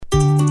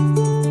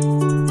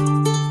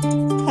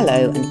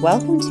Hello and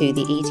welcome to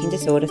the Eating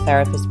Disorder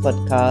Therapist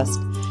podcast.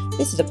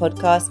 This is a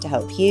podcast to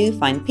help you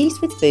find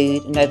peace with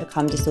food and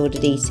overcome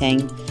disordered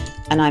eating.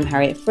 And I'm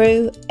Harriet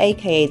Frew,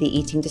 aka the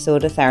Eating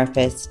Disorder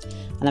Therapist,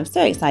 and I'm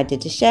so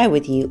excited to share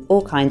with you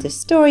all kinds of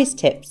stories,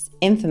 tips,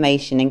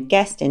 information and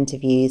guest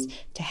interviews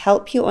to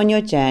help you on your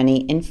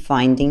journey in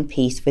finding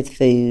peace with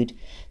food.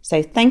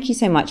 So thank you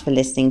so much for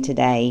listening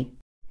today.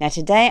 Now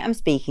today I'm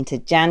speaking to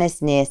Janice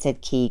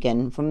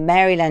Nierstedt-Keegan from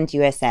Maryland,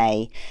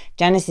 USA.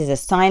 Janice is a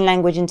sign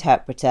language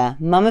interpreter,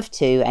 mum of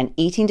two and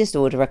eating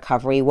disorder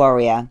recovery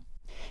warrior.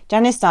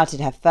 Janice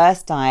started her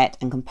first diet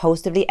and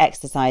compulsively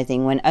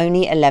exercising when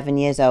only 11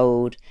 years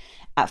old.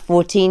 At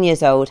 14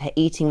 years old, her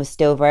eating was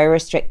still very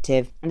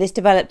restrictive, and this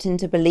developed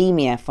into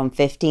bulimia from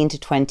 15 to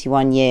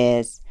 21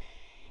 years.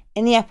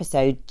 In the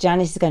episode,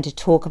 Janice is going to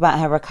talk about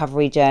her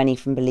recovery journey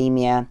from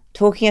bulimia,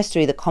 talking us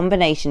through the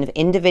combination of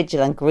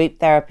individual and group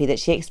therapy that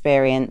she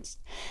experienced,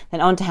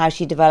 then on to how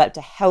she developed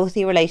a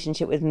healthy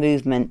relationship with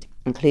movement,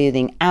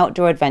 including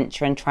outdoor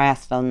adventure and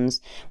triathlons,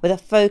 with a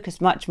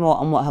focus much more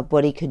on what her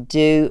body could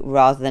do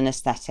rather than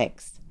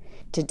aesthetics.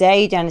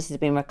 Today, Janice has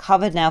been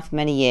recovered now for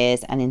many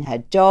years, and in her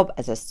job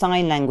as a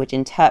sign language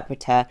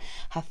interpreter,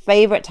 her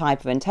favourite type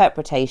of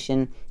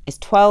interpretation is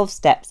 12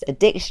 steps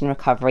addiction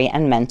recovery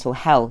and mental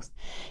health.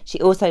 She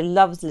also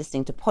loves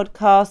listening to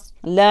podcasts,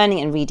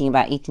 learning and reading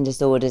about eating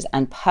disorders,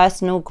 and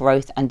personal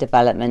growth and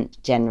development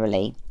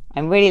generally.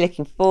 I'm really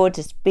looking forward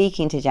to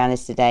speaking to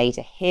Janice today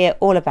to hear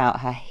all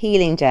about her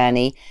healing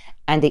journey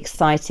and the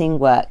exciting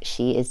work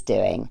she is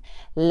doing.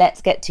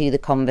 Let's get to the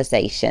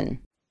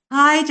conversation.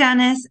 Hi,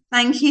 Janice.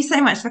 Thank you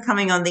so much for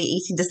coming on the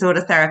Eating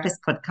Disorder Therapist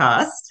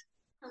podcast.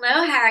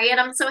 Hello, Harriet.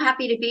 I'm so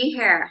happy to be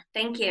here.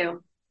 Thank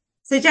you.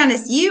 So,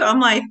 Janice, you are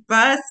my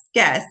first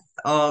guest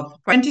of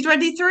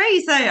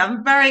 2023, so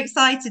I'm very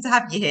excited to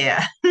have you here.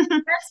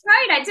 That's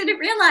right. I didn't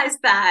realize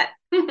that.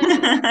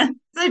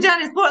 So,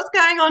 Janice, what's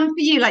going on for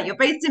you? Like, you're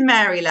based in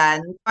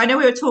Maryland. I know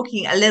we were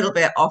talking a little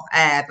bit off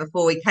air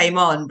before we came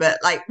on, but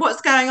like,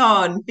 what's going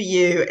on for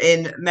you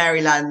in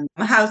Maryland?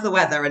 How's the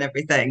weather and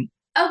everything?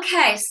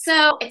 Okay,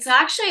 so it's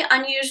actually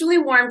unusually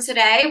warm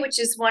today, which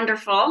is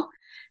wonderful.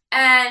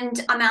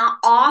 And I'm out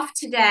off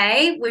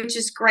today, which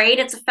is great.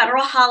 It's a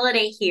federal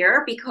holiday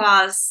here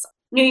because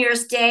New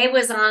Year's Day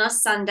was on a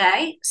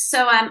Sunday.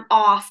 So I'm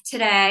off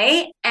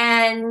today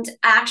and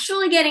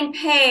actually getting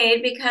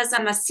paid because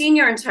I'm a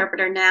senior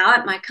interpreter now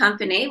at my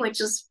company,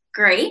 which is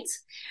great.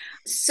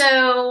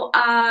 So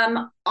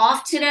I'm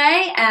off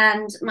today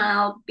and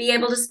I'll be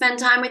able to spend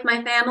time with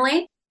my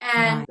family.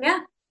 And yeah.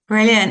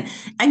 Brilliant.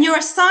 And you're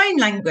a sign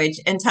language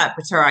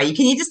interpreter, are you?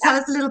 Can you just tell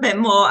us a little bit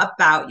more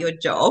about your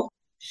job?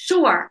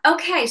 Sure.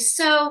 Okay.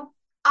 So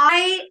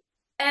I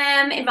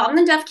am involved in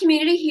the deaf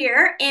community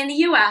here in the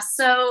US.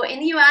 So in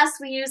the US,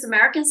 we use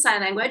American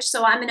Sign Language.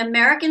 So I'm an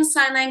American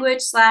Sign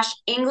Language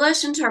 /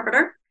 English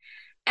interpreter.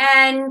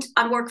 And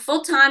I work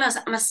full time as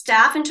I'm a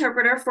staff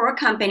interpreter for a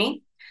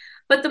company.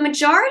 But the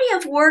majority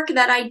of work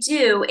that I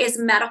do is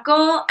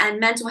medical and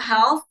mental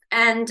health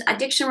and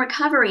addiction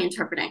recovery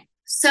interpreting.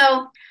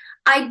 So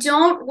I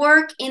don't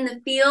work in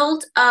the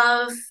field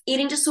of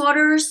eating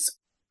disorders.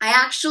 I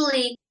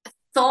actually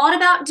thought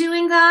about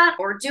doing that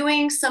or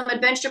doing some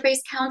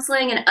adventure-based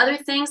counseling and other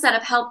things that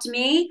have helped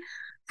me.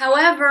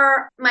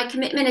 However, my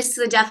commitment is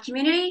to the deaf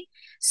community.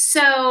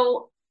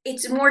 So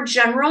it's more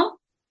general,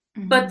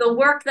 but the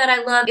work that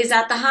I love is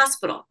at the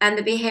hospital and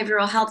the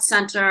behavioral health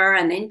center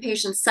and the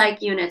inpatient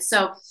psych unit.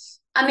 So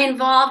I'm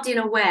involved in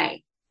a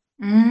way.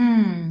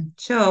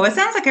 Sure. Well, it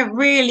sounds like a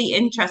really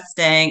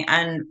interesting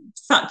and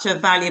such a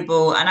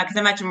valuable and I can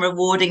imagine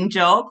rewarding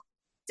job.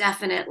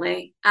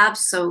 Definitely.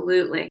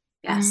 Absolutely.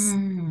 Yes.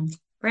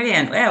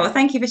 Brilliant. Well,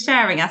 thank you for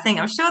sharing.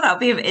 I'm sure that'll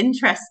be of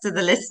interest to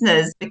the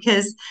listeners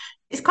because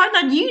it's quite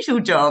an unusual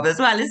job as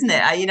well, isn't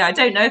it? I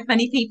don't know if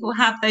many people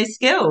have those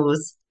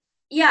skills.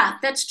 Yeah,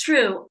 that's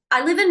true.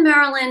 I live in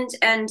Maryland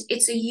and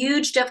it's a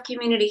huge deaf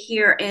community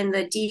here in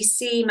the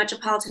DC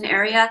metropolitan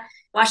area,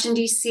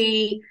 Washington,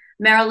 DC,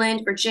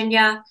 Maryland,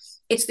 Virginia.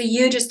 It's the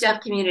hugest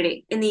deaf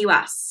community in the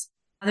US.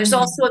 There's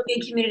also a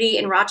big community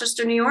in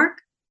Rochester, New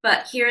York,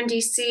 but here in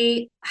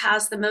DC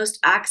has the most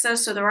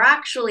access. So there are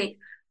actually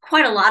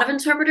quite a lot of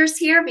interpreters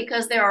here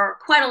because there are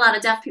quite a lot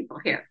of deaf people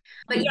here.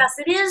 But yes,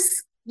 it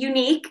is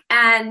unique.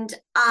 And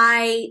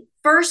I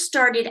first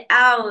started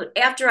out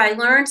after I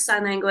learned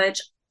sign language.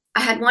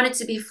 I had wanted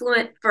to be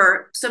fluent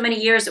for so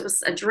many years. It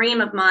was a dream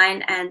of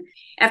mine. And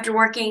after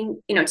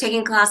working,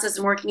 taking classes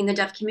and working in the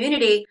deaf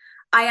community,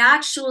 I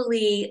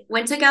actually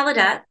went to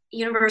Gallaudet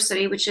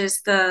University, which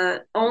is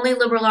the only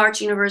liberal arts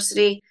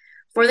university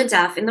for the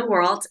deaf in the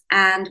world.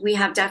 And we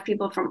have deaf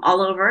people from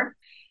all over.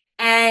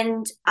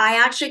 And I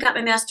actually got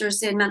my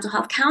master's in mental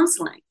health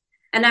counseling.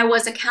 And I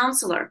was a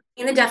counselor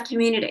in the deaf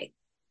community.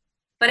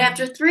 But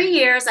after 3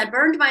 years, I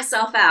burned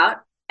myself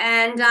out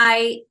and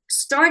I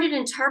started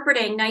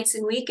interpreting nights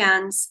and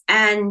weekends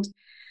and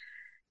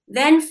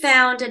then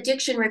found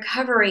addiction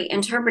recovery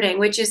interpreting,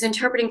 which is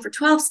interpreting for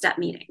 12-step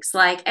meetings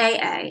like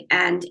AA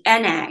and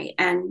NA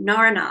and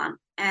Nar-Anon.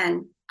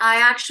 And I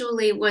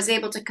actually was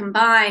able to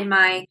combine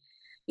my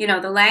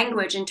the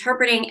language,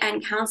 interpreting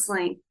and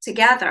counseling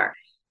together.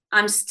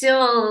 I'm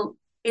still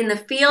in the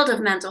field of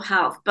mental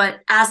health,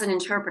 but as an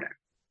interpreter.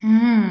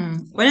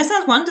 Well, it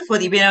sounds wonderful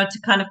that you've been able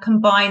to kind of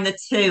combine the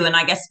two and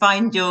I guess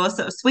find your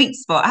sort of sweet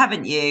spot,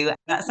 haven't you?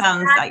 That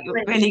sounds like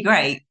Exactly. really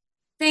great.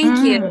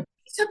 Thank you. Mm.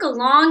 It took a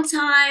long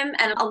time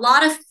and a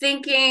lot of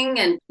thinking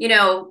and,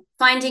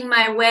 finding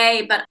my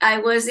way, but I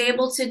was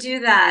able to do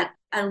that.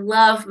 I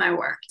love my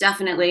work,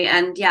 definitely.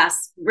 And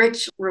yes,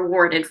 rich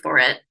rewarded for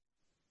it.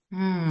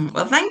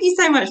 Well, thank you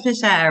so much for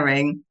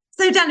sharing.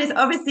 So, Janice,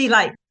 obviously,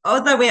 like,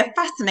 although we're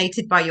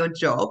fascinated by your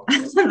job,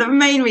 the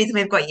main reason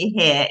we've got you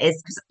here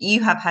is because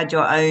you have had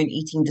your own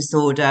eating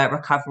disorder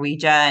recovery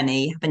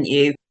journey, haven't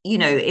you?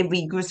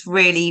 Was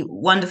really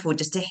wonderful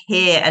just to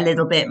hear a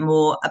little bit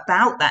more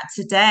about that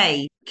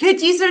today.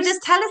 Could you sort of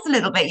just tell us a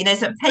little bit,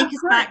 sort of take Of us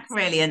course. back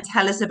really and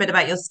tell us a bit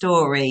about your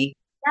story?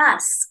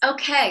 Yes.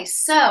 Okay.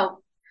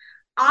 So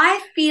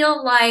I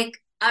feel like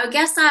I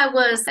guess I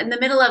was in the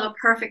middle of a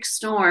perfect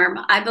storm.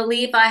 I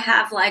believe I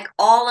have like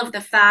all of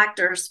the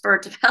factors for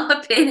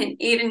developing an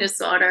eating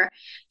disorder: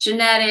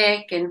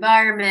 genetic,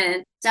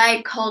 environment,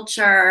 diet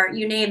culture,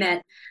 you name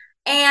it.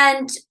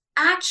 And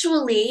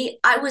actually,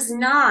 I was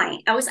 9.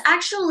 I was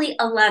actually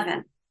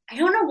 11. I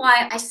don't know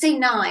why I say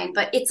 9,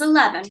 but it's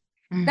 11.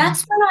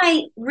 That's when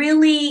I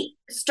really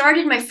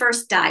started my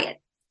first diet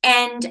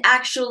and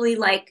actually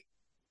like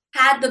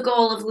had the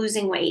goal of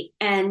losing weight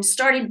and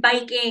started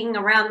biking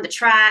around the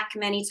track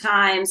many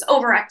times,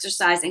 over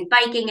exercising,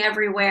 biking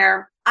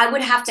everywhere. I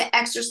would have to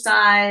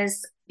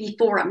exercise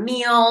before a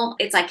meal.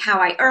 It's like how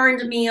I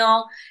earned a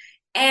meal.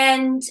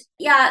 And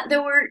yeah,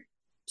 there were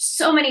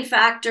so many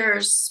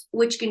factors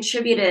which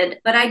contributed,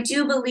 but I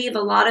do believe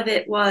a lot of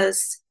it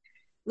was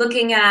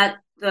looking at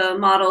the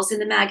models in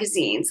the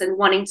magazines and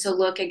wanting to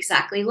look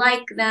exactly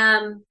like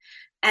them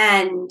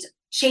and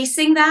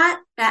chasing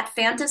that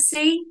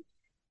fantasy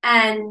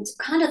and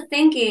kind of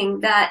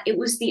thinking that it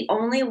was the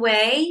only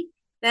way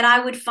that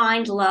I would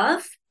find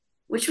love,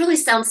 which really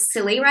sounds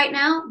silly right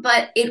now,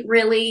 but it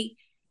really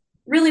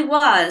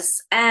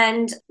was.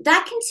 And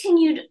that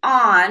continued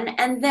on.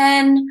 And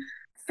then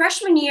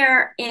freshman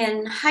year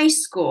in high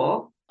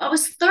school, I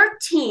was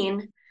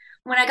 13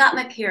 when I got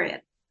my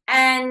period.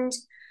 And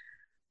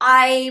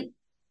I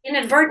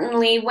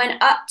inadvertently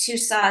went up 2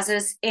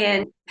 sizes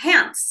in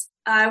pants.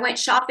 I went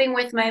shopping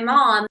with my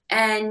mom,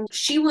 and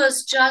she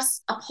was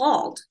just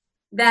appalled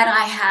that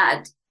I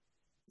had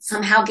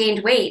somehow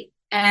gained weight.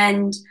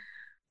 And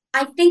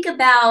I think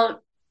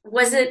about,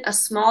 was it a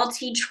small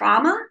t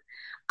trauma?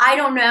 I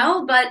don't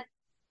know, but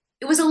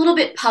it was a little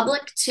bit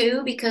public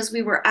too because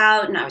we were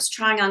out and I was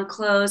trying on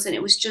clothes and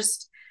it was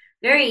just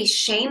very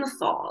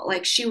shameful.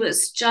 Like she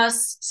was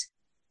just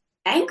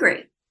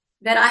angry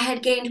that I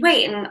had gained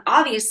weight. And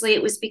obviously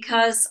it was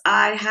because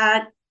I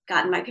had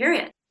gotten my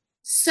period.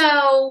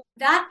 So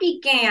that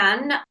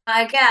began,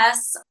 I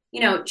guess,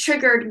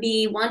 triggered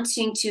me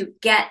wanting to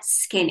get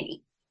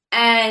skinny.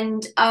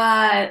 And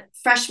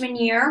freshman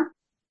year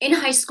in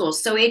high school,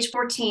 so age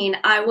 14,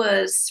 I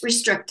was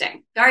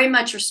restricting, very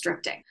much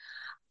restricting.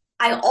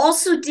 I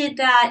also did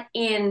that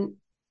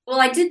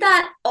I did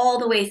that all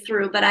the way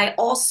through, but I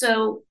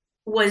also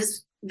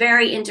was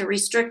very into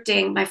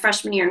restricting my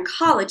freshman year in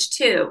college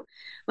too,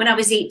 when I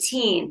was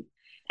 18.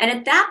 And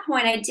at that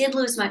point, I did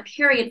lose my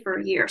period for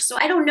a year. So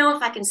I don't know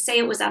if I can say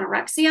it was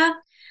anorexia,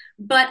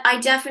 but I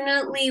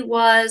definitely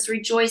was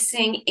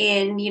rejoicing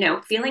in,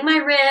 feeling my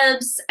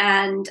ribs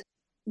and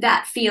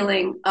that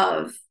feeling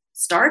of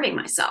starving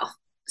myself.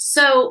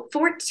 So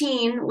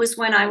 14 was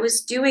when I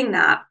was doing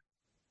that.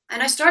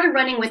 And I started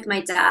running with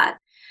my dad.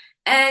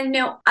 And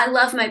I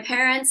love my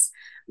parents,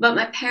 but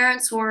my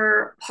parents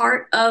were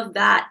part of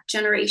that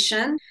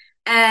generation.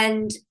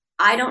 And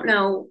I don't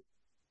know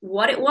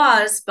what it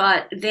was,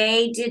 but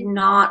they did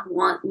not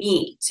want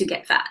me to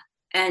get fat.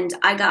 And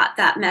I got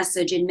that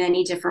message in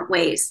many different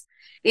ways.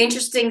 The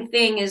interesting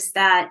thing is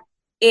that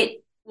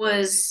it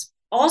was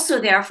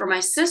also there for my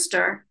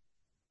sister,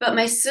 but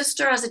my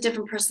sister has a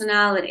different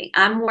personality.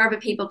 I'm more of a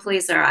people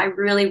pleaser. I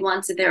really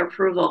wanted their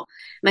approval.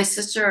 My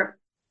sister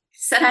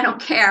said, I don't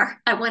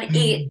care. I want to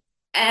eat.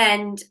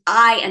 And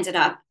I ended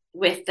up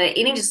with the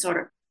eating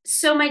disorder.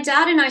 So my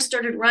dad and I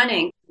started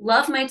running.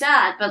 Love my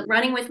dad, but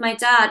running with my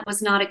dad was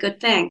not a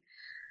good thing.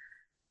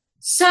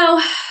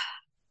 So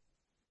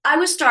I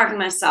was starving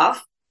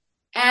myself.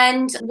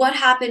 And what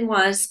happened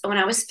was when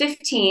I was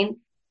 15,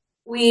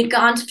 we'd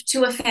gone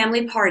to a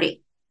family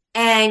party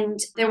and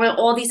there were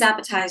all these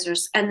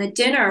appetizers and the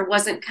dinner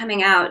wasn't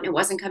coming out and it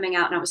wasn't coming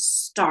out and I was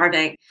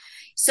starving.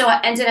 So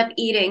I ended up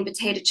eating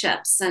potato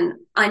chips and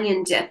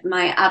onion dip,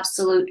 my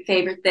absolute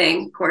favorite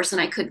thing, of course,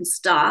 and I couldn't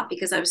stop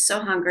because I was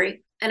so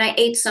hungry. And I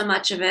ate so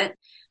much of it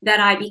that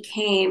I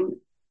became,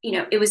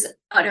 it was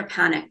utter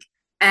panic.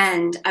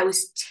 And I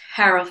was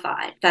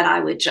terrified that I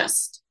would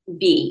just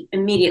be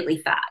immediately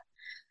fat.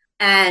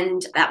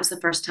 And that was the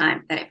first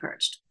time that I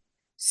purged.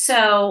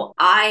 So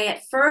I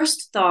at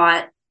first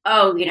thought,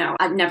 oh,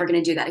 I'm never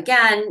going to do that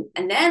again.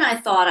 And then I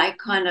thought I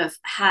kind of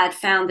had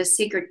found the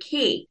secret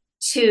key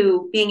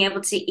to being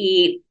able to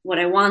eat what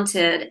I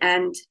wanted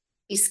and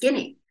be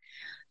skinny.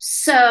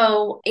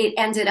 So it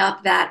ended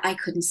up that I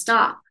couldn't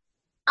stop.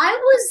 I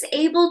was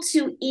able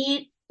to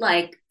eat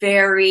like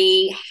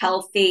very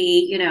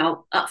healthy,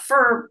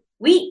 for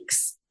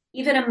weeks,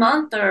 even a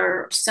month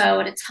or so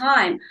at a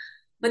time.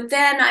 But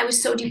then I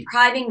was so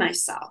depriving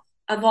myself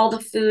of all the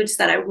foods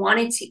that I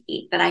wanted to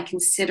eat that I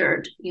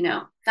considered,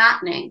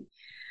 fattening.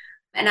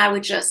 And I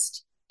would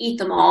just eat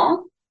them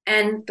all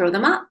and throw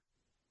them up.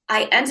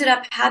 I ended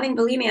up having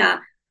bulimia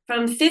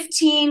from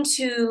 15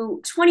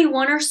 to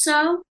 21 or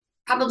so,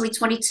 probably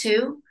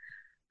 22.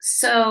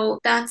 So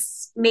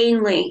that's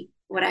mainly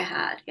what I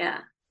had. Yeah.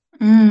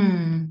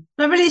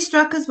 That really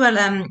struck as well.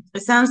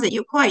 It sounds that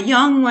you're quite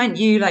young, weren't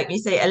you? Like you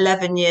say,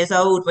 11 years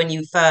old when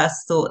you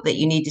first thought that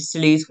you needed to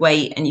lose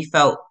weight and you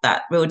felt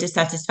that real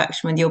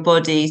dissatisfaction with your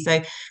body.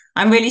 So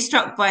I'm really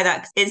struck by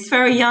that. It's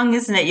very young,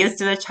 isn't it? You're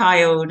still a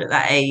child at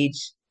that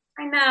age.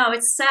 I know,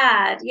 it's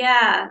sad.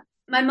 Yeah.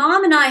 My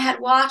mom and I had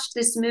watched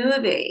this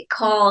movie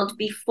called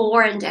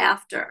Before and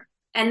After.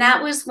 And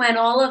that was when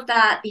all of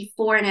that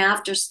before and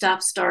after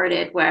stuff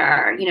started,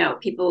 where,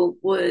 people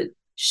would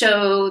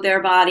show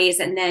their bodies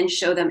and then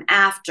show them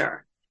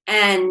after.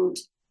 And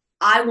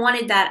I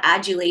wanted that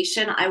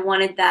adulation. I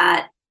wanted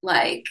that,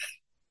 like,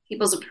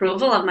 people's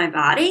approval of my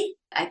body.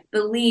 I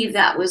believe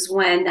that was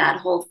when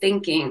that whole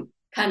thinking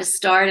kind of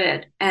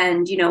started.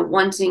 And,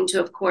 wanting to,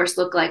 of course,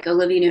 look like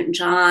Olivia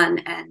Newton-John.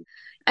 And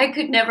I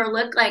could never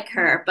look like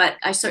her, but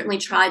I certainly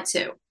tried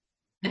to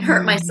and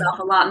hurt Mm. myself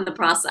a lot in the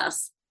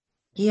process.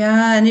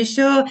 Yeah, and it's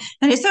sure.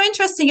 And it's so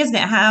interesting, isn't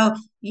it? How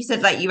you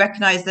said like you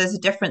recognize there's a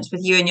difference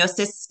with you and your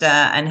sister,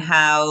 and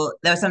how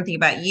there was something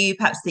about you,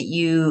 perhaps that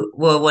you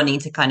were wanting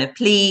to kind of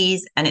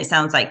please. And it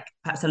sounds like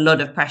perhaps a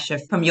lot of pressure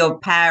from your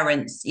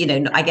parents.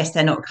 I guess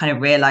they're not kind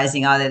of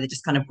realizing, are they? They're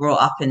just kind of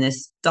brought up in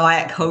this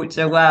diet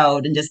culture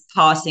world and just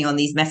passing on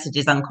these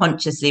messages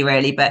unconsciously,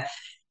 really. But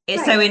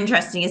it's so Right.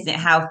 interesting, isn't it?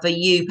 How for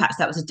you, perhaps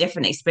that was a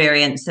different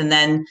experience. And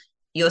then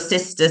your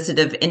sister sort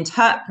of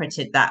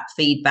interpreted that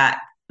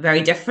feedback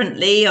very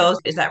differently, or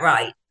is that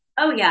right?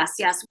 Oh, yes,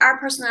 yes. Our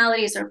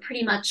personalities are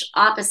pretty much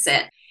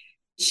opposite.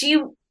 She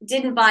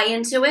didn't buy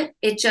into it,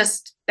 it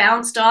just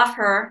bounced off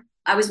her.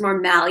 I was more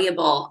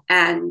malleable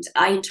and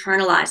I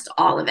internalized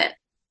all of it.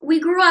 We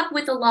grew up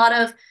with a lot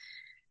of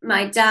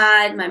my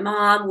dad, my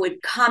mom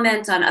would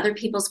comment on other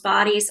people's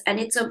bodies, and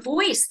it's a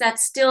voice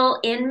that's still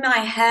in my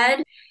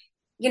head.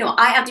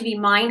 I have to be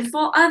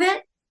mindful of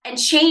it and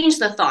change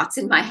the thoughts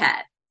in my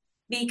head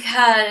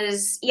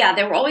because, yeah,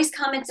 they were always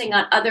commenting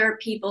on other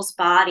people's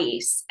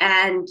bodies.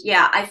 And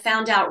yeah, I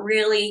found out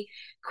really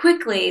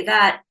quickly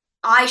that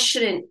I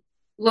shouldn't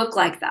look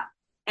like that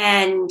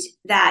and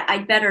that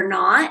I'd better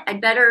not.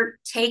 I'd better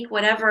take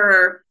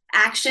whatever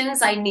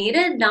actions I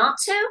needed not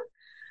to.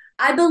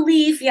 I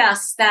believe,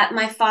 yes, that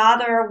my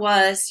father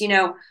was,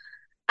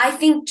 I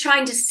think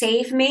trying to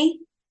save me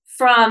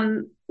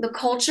from the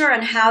culture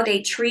and how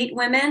they treat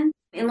women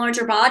in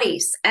larger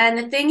bodies. And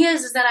the thing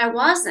is that I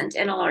wasn't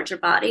in a larger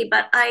body,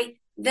 but I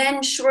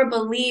then sure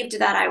believed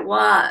that I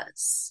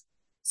was.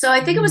 So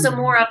I think it was a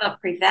more Mm. of a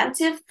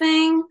preventive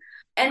thing.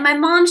 And my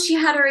mom, she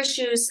had her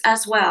issues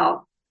as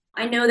well.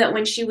 I know that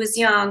when she was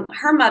young,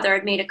 her mother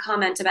had made a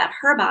comment about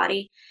her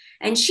body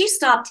and she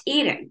stopped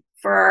eating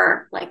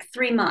for like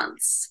 3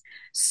 months.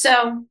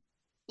 So,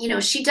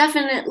 she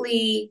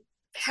definitely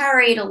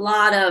carried a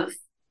lot of,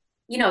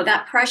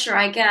 that pressure,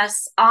 I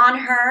guess, on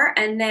her.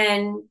 And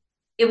then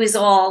it was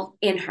all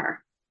in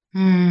her.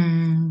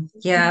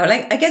 Yeah,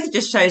 like I guess it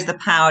just shows the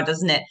power,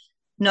 doesn't it?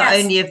 Not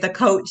Yes. only of the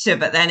culture,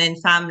 but then in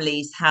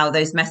families, how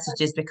those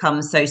messages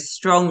become so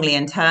strongly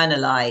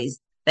internalized.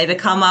 They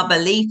become our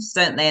beliefs,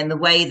 don't they? And the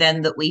way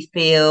then that we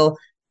feel,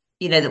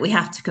 that we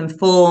have to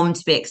conform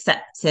to be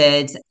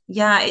accepted.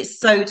 Yeah, it's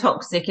so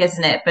toxic,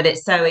 isn't it? But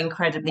it's so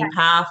incredibly Yes.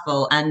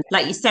 powerful. And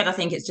like you said, I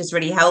think it's just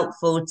really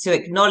helpful to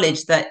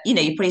acknowledge that, you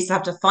probably still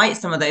have to fight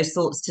some of those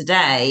thoughts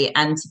today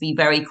and to be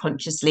very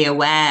consciously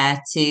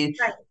aware to,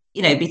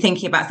 Right. be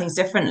thinking about things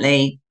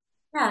differently.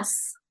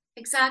 Yes.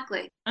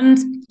 Exactly. And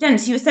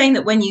Janice, you were saying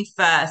that when you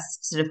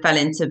first sort of fell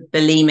into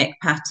bulimic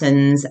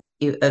patterns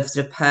of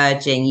sort of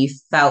purging, you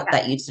felt Yeah.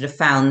 that you'd sort of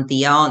found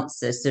the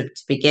answers sort of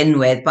to begin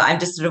with. But I'm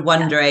just sort of Yeah.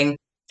 wondering,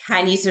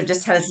 can you sort of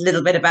just tell us a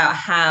little bit about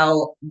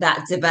how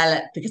that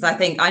developed? Because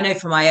I know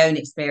from my own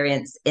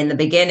experience in the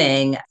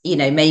beginning,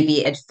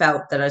 maybe it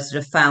felt that I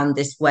sort of found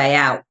this way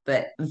out,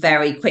 but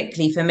very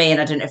quickly for me,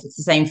 and I don't know if it's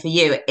the same for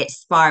you, it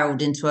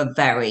spiraled into a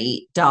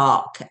very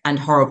dark and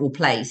horrible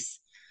place.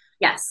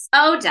 Yes.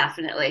 Oh,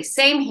 definitely.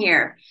 Same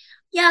here.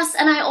 Yes.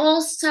 And I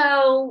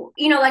also,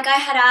 like I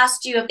had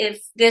asked you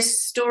if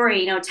this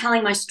story,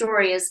 telling my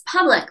story is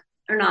public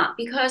or not,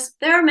 because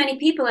there are many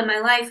people in my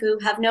life who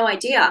have no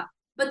idea.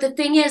 But the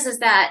thing is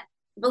that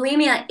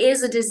bulimia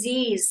is a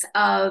disease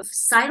of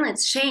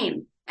silence,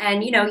 shame,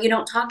 and, you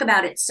don't talk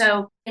about it.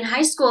 So in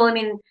high school, I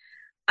mean,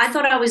 I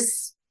thought I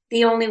was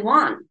the only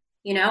one.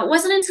 It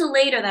wasn't until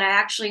later that I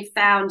actually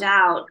found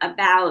out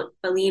about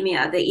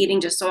bulimia, the eating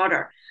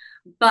disorder.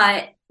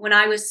 But when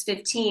I was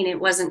 15, it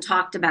wasn't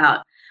talked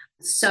about.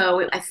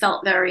 So I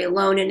felt very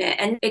alone in it.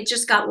 And it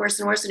just got worse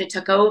and worse and it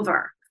took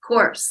over, of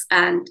course.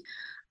 And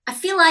I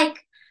feel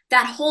like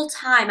that whole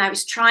time I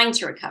was trying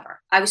to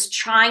recover. I was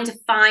trying to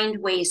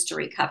find ways to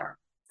recover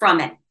from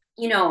it.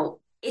 You know,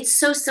 it's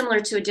so similar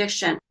to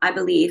addiction, I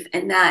believe,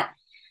 in that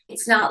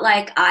it's not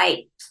like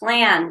I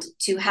planned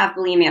to have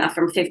bulimia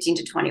from 15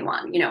 to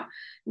 21, you know.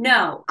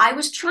 No, I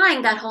was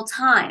trying that whole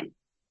time,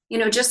 you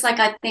know, just like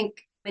I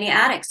think many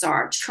addicts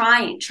are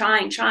trying,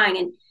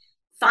 and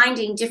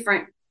finding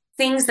different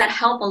things that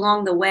help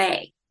along the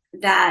way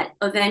that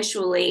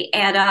eventually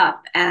add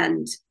up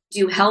and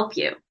do help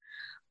you.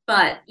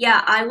 But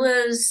yeah, I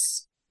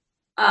was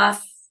a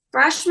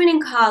freshman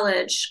in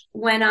college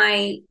when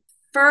I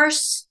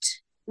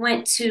first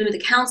went to the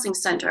counseling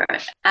center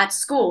at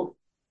school.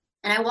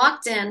 And I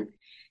walked in,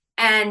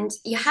 and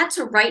you had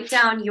to write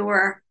down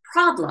your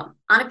problem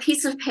on a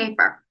piece of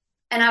paper.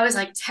 And I was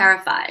like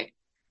terrified.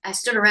 I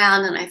stood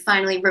around and I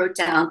finally wrote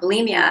down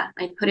bulimia.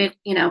 I put it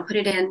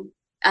in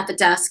at the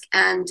desk,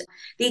 and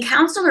the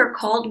counselor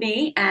called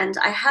me, and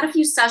I had a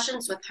few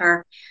sessions with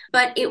her,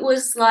 but it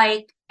was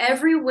like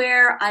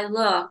everywhere I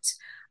looked,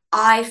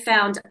 I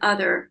found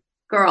other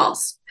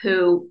girls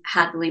who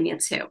had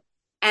bulimia too.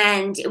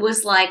 And it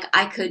was like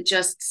I could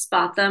just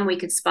spot them. We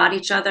could spot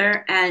each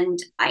other. And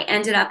I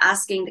ended up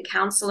asking the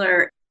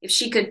counselor if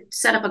she could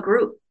set up a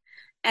group.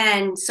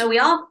 And so we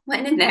all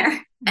went in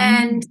there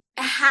and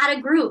had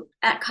a group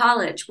at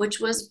college, which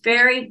was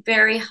very,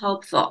 very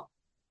helpful.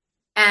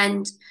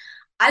 And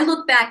I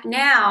look back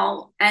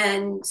now,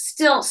 and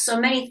still so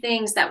many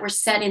things that were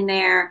said in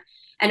there,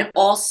 and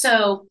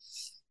also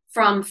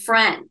from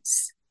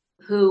friends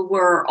who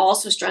were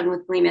also struggling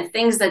with bulimia,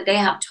 things that they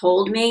have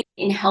told me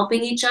in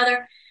helping each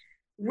other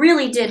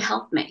really did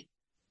help me.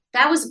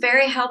 That was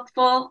very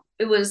helpful.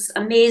 It was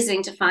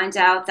amazing to find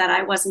out that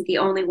I wasn't the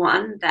only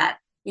one, that,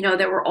 you know,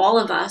 there were all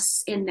of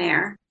us in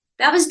there.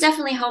 That was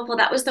definitely helpful.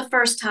 That was the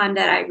first time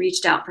that I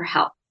reached out for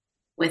help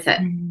with it.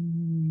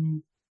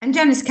 And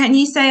Janice, can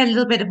you say a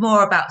little bit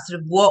more about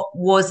sort of what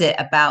was it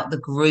about the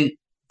group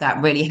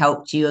that really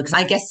helped you? Because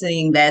I'm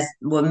guessing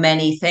were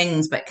many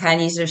things, but can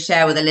you sort of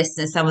share with the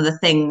listeners some of the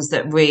things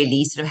that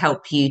really sort of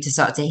help you to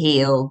start to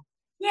heal?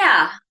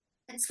 Yeah,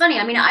 it's funny.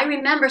 I mean, I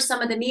remember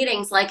some of the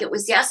meetings like it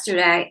was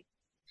yesterday.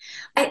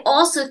 I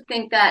also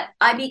think that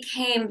I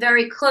became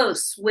very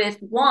close with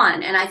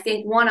one, and I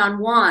think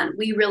one-on-one,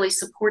 we really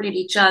supported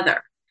each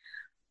other.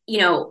 You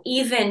know,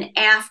 even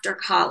after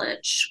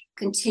college,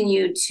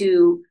 continued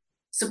to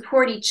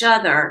support each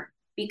other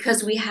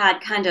because we had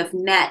kind of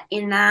met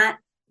in that.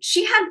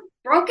 She had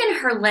broken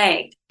her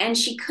leg and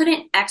she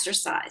couldn't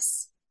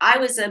exercise. I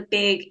was a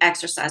big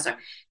exerciser,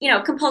 you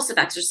know, compulsive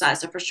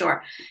exerciser for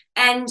sure.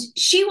 And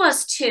she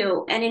was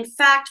too. And in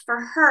fact, for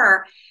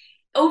her,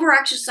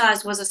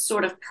 overexercise was a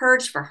sort of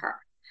purge for her.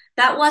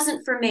 That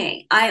wasn't for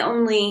me. I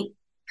only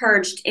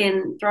purged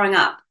in throwing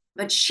up.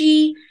 But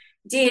she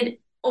did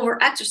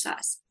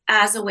overexercise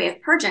as a way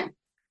of purging.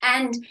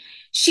 And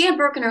she had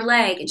broken her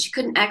leg and she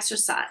couldn't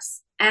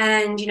exercise.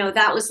 And, you know,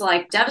 that was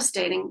like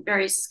devastating,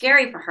 very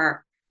scary for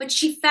her. But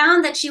she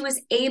found that she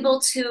was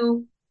able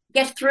to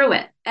get through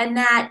it, and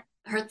that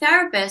her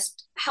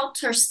therapist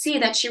helped her see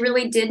that she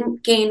really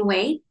didn't gain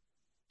weight.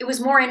 It was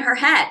more in her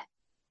head.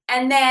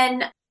 And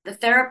then the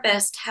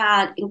therapist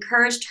had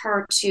encouraged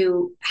her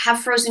to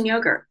have frozen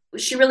yogurt.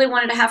 She really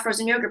wanted to have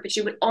frozen yogurt, but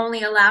she would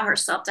only allow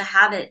herself to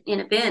have it in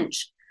a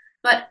binge.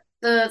 But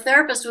the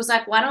therapist was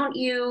like, why don't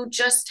you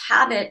just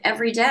have it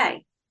every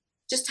day?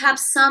 Just have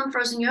some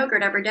frozen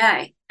yogurt every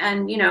day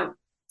and, you know,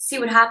 see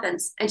what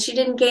happens. And she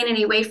didn't gain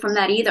any weight from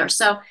that either.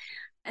 So,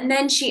 and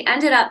then she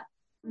ended up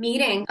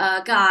meeting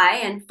a guy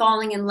and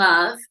falling in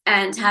love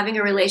and having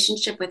a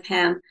relationship with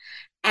him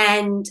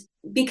and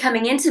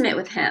becoming intimate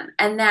with him.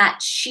 And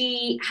that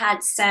she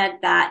had said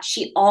that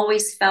she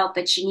always felt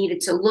that she needed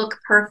to look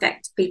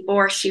perfect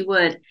before she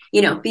would,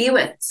 you know, be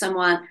with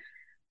someone,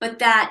 but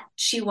that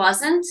she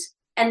wasn't,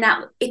 and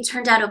that it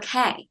turned out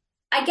okay.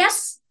 I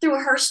guess through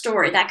her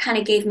story, that kind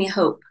of gave me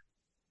hope.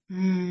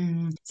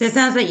 So it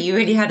sounds like you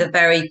really had a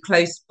very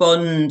close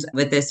bond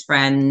with this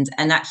friend,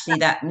 and actually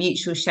that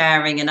mutual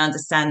sharing and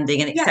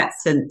understanding and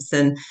acceptance. Yes.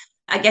 And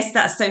I guess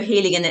that's so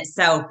healing in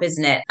itself,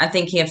 isn't it? I'm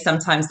thinking of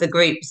sometimes the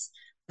groups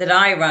that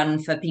I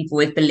run for people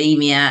with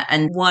bulimia,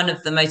 and one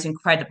of the most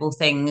incredible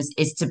things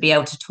is to be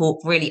able to talk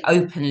really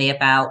openly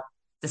about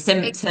the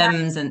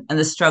symptoms and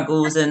the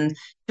struggles, and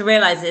to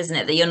realize, isn't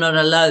it, that you're not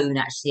alone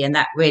actually, and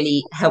that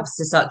really helps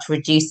to start to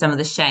reduce some of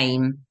the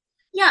shame.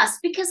 Yes,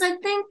 because I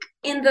think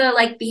in the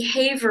like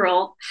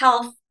behavioral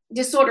health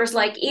disorders,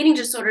 like eating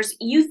disorders,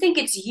 you think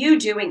it's you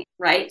doing it,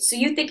 right? So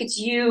you think it's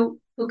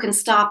you who can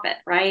stop it,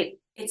 right?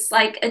 It's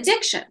like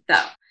addiction,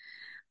 though.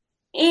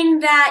 In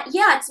that,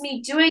 yeah, it's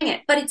me doing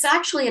it, but it's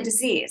actually a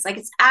disease. Like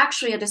it's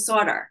actually a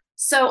disorder.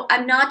 So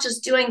I'm not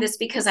just doing this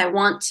because I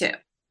want to.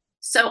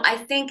 So I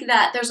think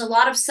that there's a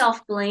lot of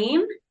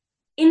self-blame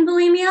in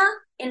bulimia.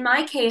 In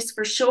my case,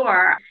 for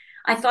sure,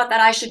 I thought that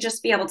I should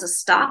just be able to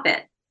stop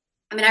it.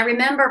 I mean, I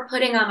remember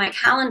putting on my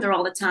calendar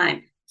all the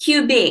time,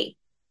 QB.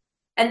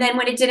 And then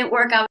when it didn't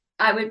work out,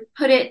 I would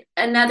put it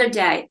another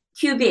day,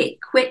 QB,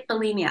 quit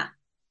bulimia.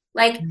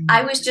 Like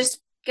I was just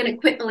going to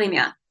quit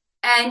bulimia.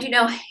 And, you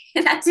know,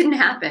 that didn't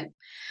happen.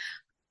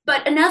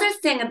 But another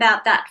thing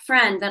about that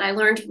friend that I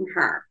learned from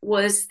her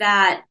was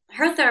that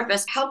her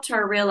therapist helped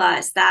her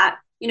realize that,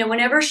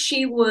 whenever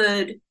she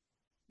would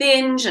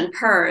binge and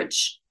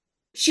purge,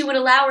 she would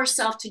allow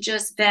herself to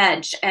just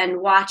veg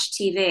and watch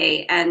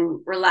TV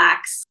and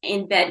relax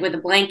in bed with a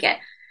blanket.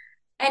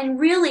 And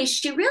really,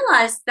 she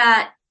realized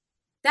that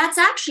that's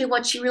actually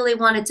what she really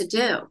wanted to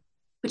do,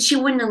 but she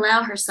wouldn't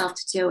allow herself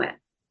to do it.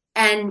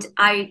 And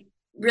I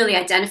really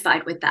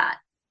identified with that.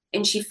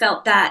 And she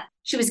felt that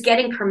she was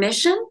getting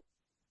permission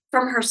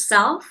from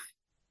herself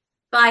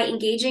by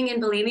engaging in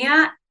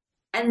bulimia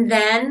and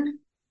then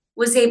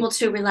was able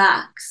to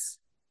relax.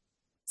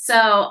 So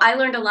I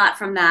learned a lot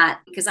from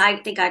that because I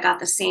think I got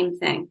the same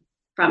thing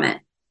from it.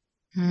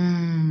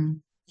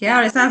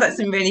 Yeah, it sounds like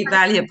some really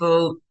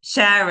valuable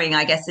sharing,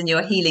 I guess, in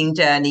your healing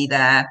journey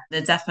there.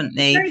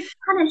 Definitely. Very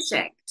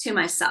punishing to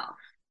myself.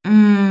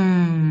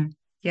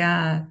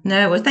 Yeah.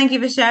 No, well, thank you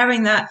for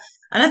sharing that.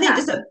 And I think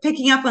just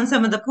picking up on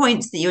some of the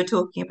points that you were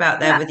talking about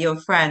there with your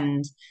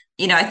friend,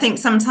 I think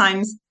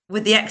sometimes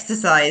with the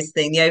exercise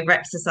thing, the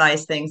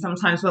over-exercise thing,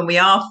 sometimes when we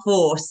are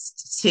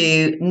forced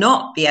to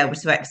not be able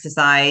to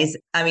exercise,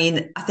 I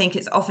mean, I think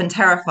it's often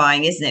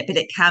terrifying, isn't it? But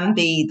it can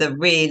be the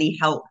really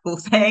helpful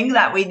thing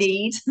that we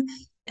need.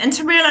 And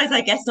to realize,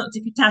 I guess, not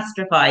to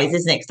catastrophize,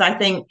 isn't it?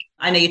 Because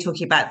I know you're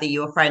talking about that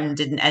your friend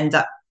didn't end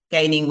up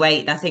gaining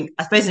weight. And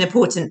I suppose an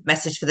important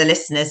message for the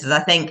listeners is I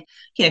think,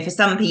 for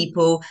some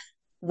people,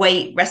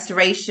 weight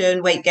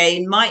restoration, weight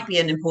gain might be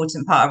an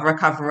important part of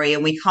recovery,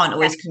 and we can't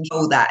always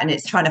control that. And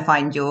it's trying to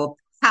find your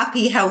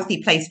happy,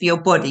 healthy place for your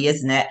body,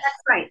 isn't it?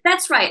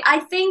 That's right.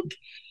 I think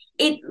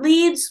it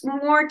leads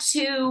more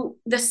to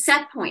the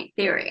set point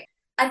theory.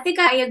 I think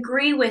I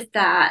agree with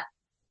that,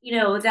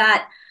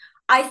 that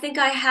I think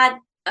I had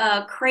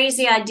a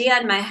crazy idea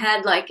in my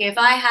head, like if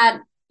I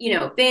had,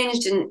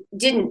 binged and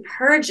didn't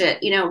purge it,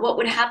 what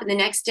would happen the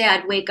next day?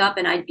 I'd wake up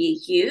and I'd be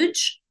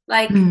huge.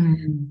 Like,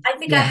 I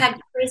think I had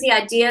crazy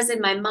ideas in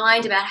my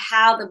mind about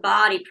how the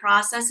body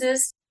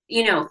processes,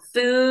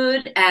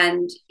 food,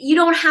 and you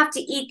don't have to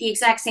eat the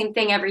exact same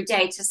thing every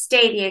day to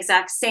stay the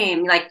exact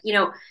same. Like,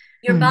 your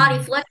body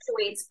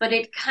fluctuates, but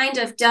it kind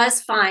of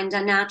does find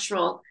a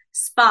natural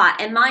spot.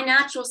 And my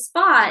natural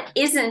spot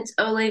isn't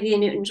Olivia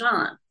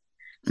Newton-John.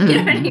 You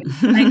know what I mean?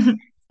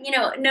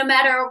 Like, no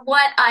matter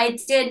what I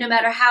did, no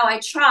matter how I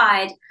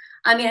tried,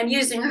 I mean, I'm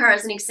using her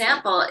as an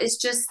example. It's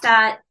just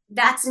that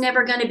that's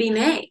never going to be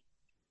me.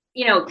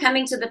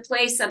 Coming to the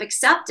place of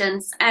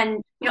acceptance,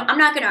 and, I'm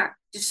not going to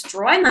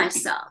destroy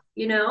myself,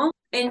 in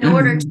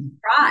order to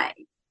try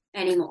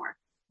anymore.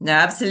 No,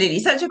 absolutely.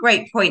 Such a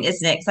great point,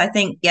 isn't it? Because I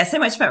think, so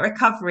much about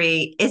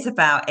recovery is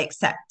about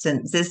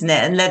acceptance, isn't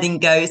it? And letting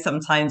go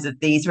sometimes of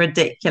these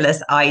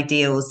ridiculous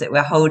ideals that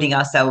we're holding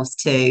ourselves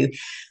to.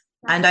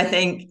 And I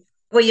think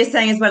what you're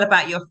saying as well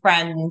about your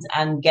friend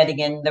and getting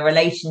in the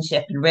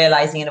relationship and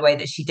realizing in a way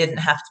that she didn't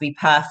have to be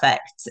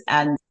perfect.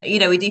 And,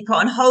 we do put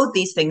on hold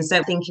these things,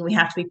 don't thinking we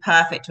have to be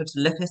perfect or to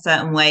look a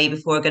certain way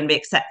before we're going to be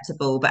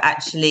acceptable. But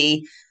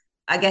actually,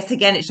 I guess,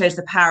 again, it shows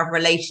the power of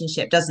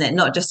relationship, doesn't it?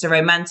 Not just a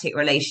romantic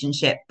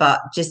relationship,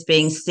 but just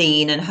being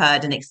seen and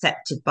heard and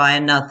accepted by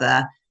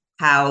another,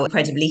 how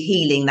incredibly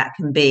healing that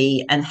can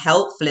be and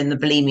helpful in the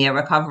bulimia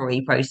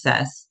recovery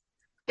process.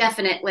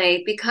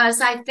 Definitely,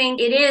 because I think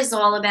it is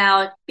all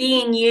about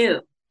being you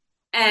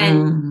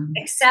and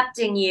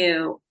accepting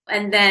you,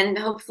 and then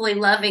hopefully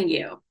loving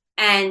you.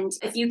 And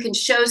if you can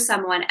show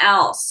someone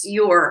else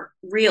your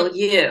real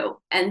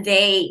you and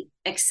they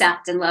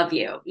accept and love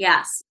you,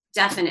 yes,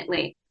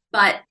 definitely.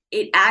 But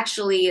it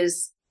actually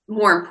is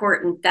more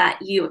important that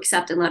you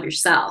accept and love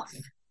yourself,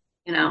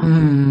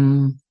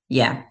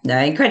 Yeah, no,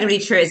 incredibly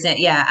true, isn't it?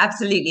 Yeah,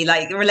 absolutely.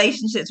 Like, the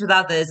relationships with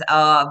others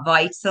are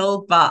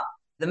vital, but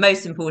the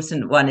most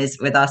important one is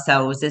with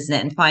ourselves, isn't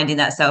it? And finding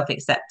that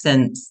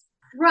self-acceptance.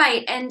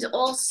 Right. And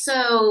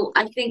also,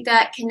 I think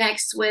that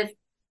connects with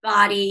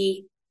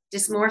body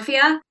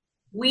dysmorphia.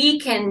 We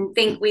can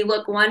think we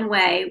look one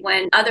way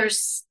when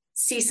others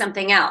see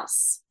something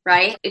else,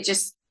 right? It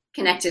just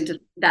connected to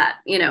that,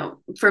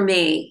 for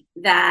me,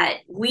 that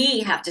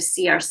we have to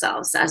see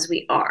ourselves as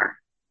we are.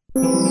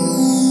 And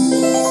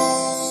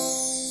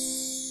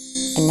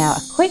now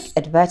a quick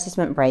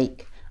advertisement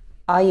break.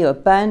 Are you a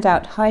burned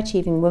out,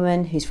 high-achieving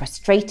woman who's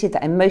frustrated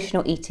that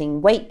emotional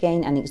eating, weight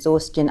gain and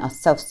exhaustion are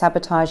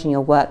self-sabotaging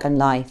your work and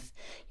life?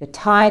 You're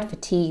tired,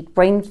 fatigued,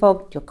 brain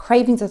fogged, your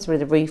cravings are through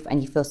the roof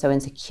and you feel so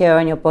insecure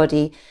in your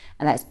body,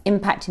 and that's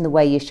impacting the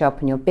way you show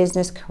up in your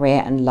business,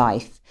 career and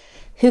life.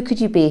 Who could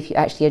you be if you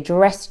actually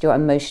addressed your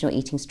emotional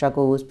eating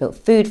struggles, built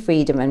food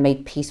freedom and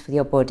made peace with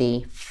your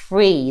body?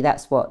 Free,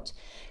 that's what.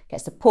 Get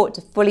support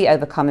to fully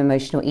overcome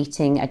emotional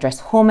eating, address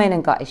hormone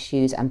and gut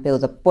issues, and build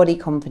the body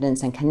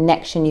confidence and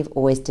connection you've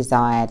always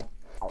desired.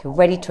 If you're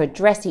ready to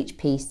address each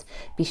piece,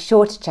 be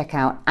sure to check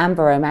out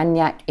Amber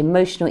Romaniak,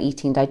 emotional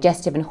eating,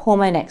 digestive and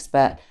hormone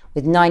expert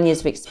with 9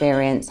 years of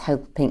experience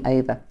helping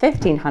over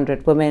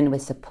 1,500 women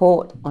with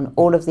support on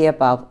all of the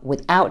above,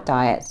 without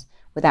diets,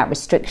 without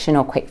restriction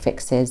or quick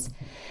fixes.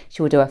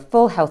 She will do a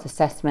full health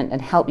assessment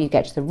and help you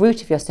get to the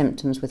root of your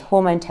symptoms with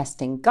hormone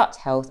testing, gut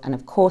health, and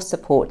of course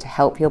support to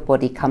help your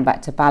body come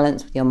back to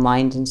balance with your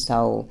mind and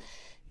soul.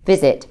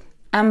 Visit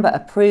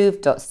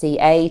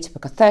amberapproved.ca to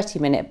book a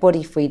 30-minute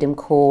body freedom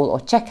call or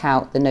check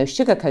out the No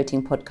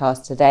Sugarcoating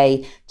podcast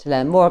today to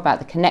learn more about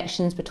the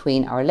connections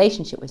between our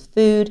relationship with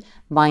food,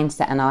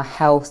 mindset, and our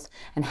health,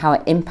 and how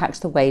it impacts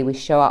the way we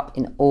show up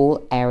in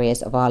all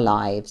areas of our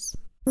lives.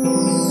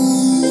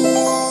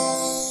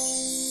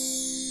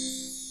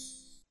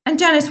 And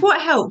Janice,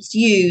 what helped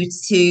you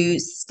to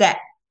step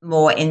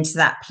more into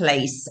that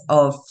place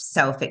of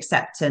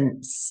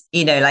self-acceptance?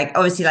 Like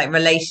obviously like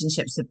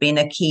relationships have been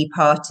a key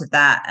part of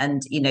that,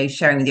 and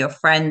sharing with your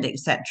friend,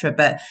 etc.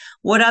 But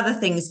what other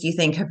things do you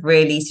think have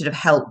really sort of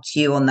helped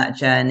you on that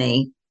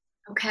journey?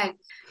 Okay,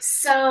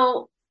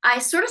 so I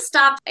sort of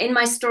stopped in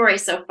my story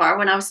so far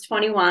when I was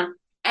 21,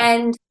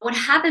 and what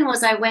happened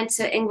was I went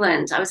to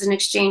England. I was an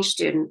exchange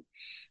student,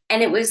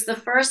 and it was the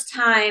first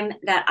time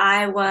that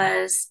I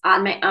was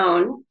on my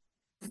own,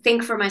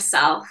 think for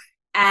myself.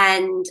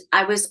 And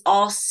I was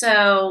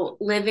also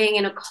living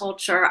in a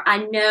culture. I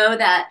know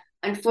that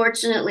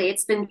unfortunately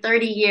it's been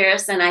 30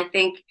 years, and I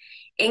think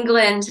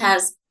England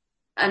has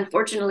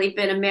unfortunately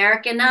been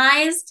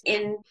Americanized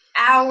in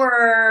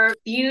our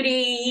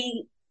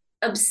beauty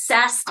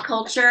obsessed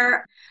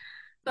culture.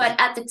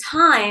 But at the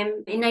time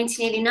in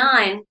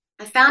 1989,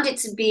 I found it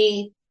to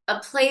be a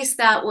place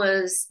that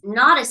was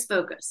not as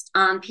focused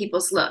on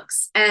people's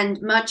looks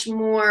and much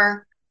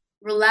more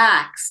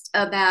relaxed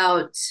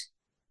about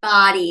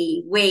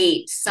body,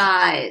 weight,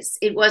 size.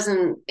 It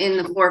wasn't in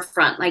the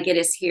forefront like it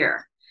is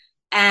here.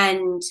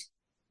 And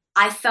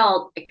I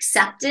felt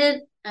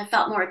accepted. I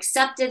felt more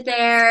accepted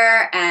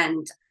there.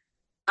 And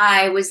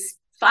I was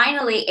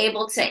finally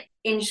able to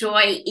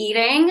enjoy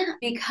eating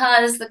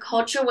because the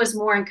culture was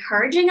more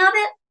encouraging of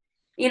it.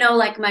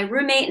 Like my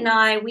roommate and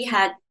I, we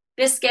had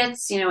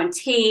biscuits, and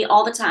tea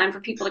all the time for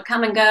people to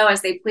come and go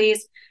as they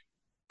please.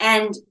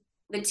 And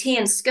the tea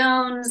and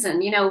scones,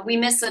 and we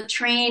miss a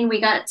train, we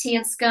got tea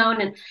and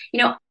scone, and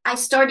I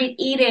started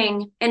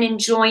eating and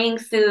enjoying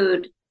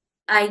food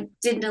I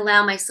didn't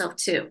allow myself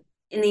to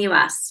in the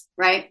US,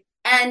 right?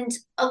 And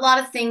a lot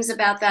of things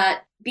about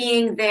that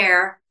being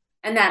there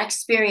and that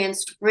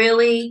experience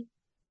really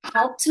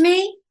helped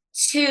me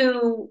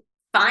to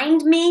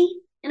find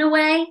me in a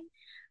way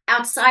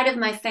outside of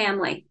my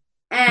family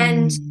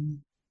and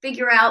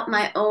figure out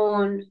my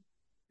own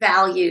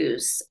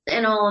values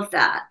and all of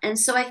that. And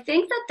so I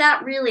think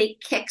that really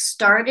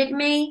kick-started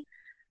me.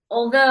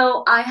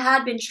 Although I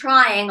had been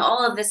trying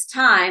all of this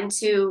time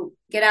to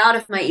get out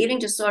of my eating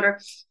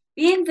disorder,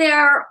 being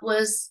there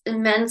was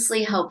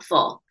immensely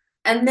helpful.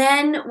 And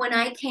then when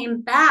I came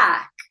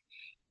back,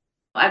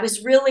 I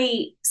was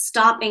really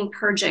stopping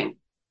purging.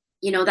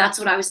 That's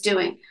what I was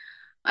doing.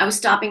 I was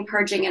stopping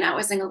purging, and I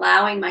wasn't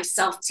allowing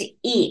myself to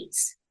eat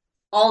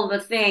all the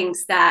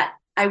things that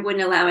I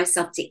wouldn't allow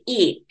myself to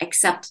eat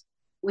except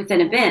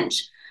within a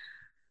binge.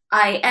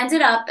 I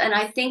ended up, and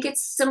I think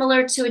it's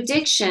similar to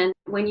addiction.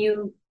 When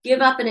you give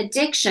up an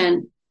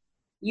addiction,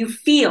 you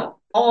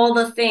feel all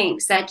the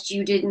things that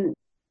you didn't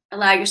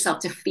allow yourself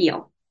to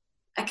feel.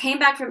 I came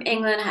back from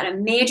England, had a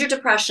major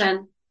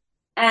depression,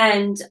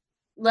 and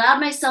allowed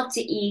myself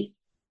to eat,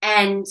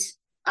 and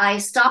I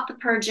stopped the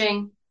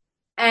purging.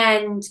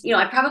 And,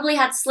 I probably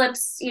had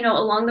slips,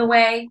 along the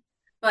way,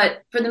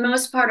 but for the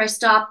most part, I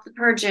stopped the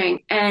purging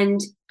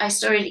and I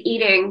started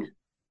eating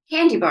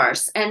candy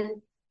bars and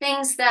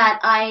things that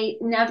I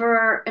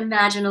never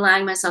imagined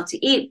allowing myself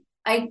to eat.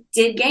 I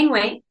did gain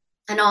weight,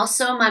 and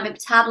also my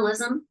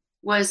metabolism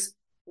was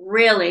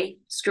really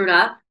screwed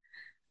up.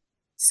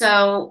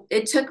 So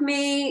it took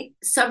me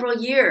several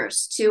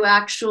years to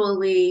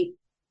actually,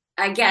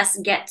 I guess,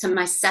 get to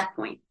my set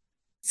point.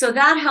 So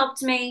that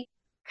helped me.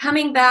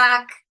 Coming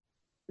back,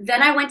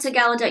 then I went to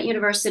Gallaudet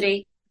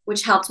University,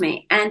 which helped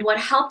me. And what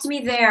helped me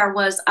there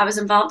was I was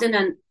involved in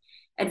an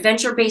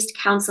adventure-based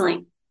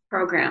counseling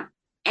program.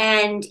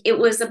 And it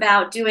was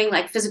about doing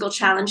like physical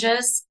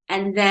challenges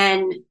and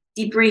then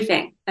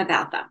debriefing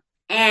about them.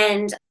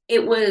 And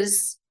it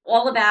was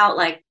all about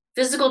like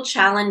physical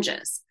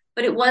challenges,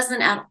 but it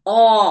wasn't at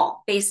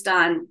all based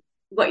on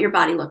what your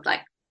body looked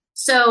like.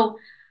 So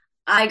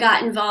I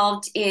got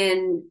involved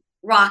in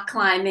rock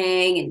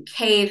climbing and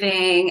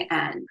caving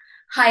and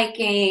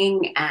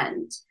hiking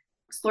and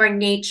exploring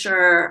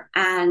nature,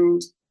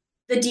 and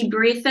the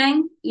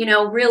debriefing,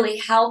 really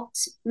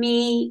helped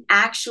me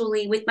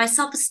actually with my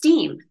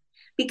self-esteem,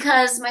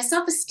 because my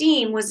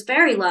self-esteem was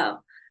very low,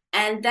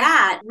 and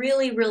that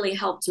really, really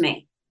helped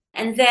me.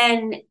 And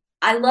then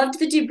I loved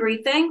the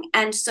debriefing,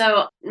 and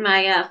so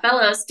my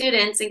fellow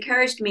students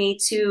encouraged me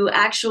to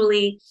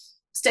actually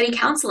study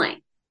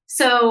counseling.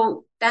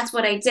 So that's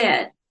what I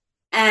did.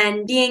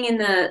 And being in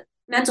the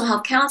mental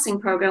health counseling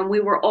program, we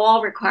were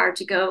all required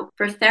to go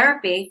for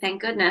therapy,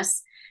 thank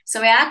goodness.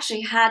 So I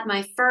actually had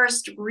my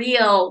first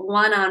real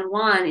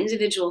one-on-one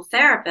individual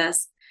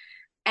therapist,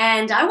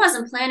 and I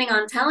wasn't planning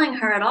on telling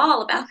her at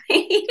all about my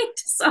eating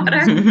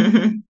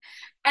disorder.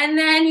 And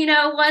then,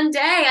 one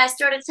day I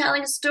started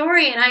telling a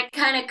story and I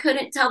kind of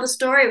couldn't tell the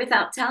story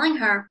without telling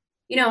her,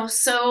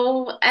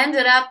 so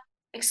ended up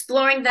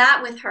exploring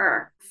that with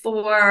her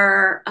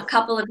for a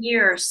couple of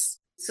years.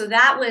 So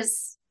that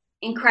was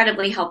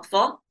incredibly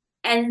helpful.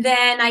 And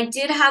then I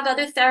did have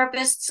other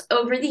therapists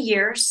over the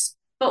years,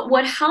 but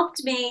what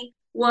helped me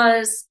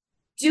was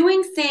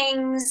doing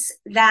things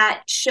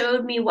that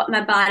showed me what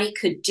my body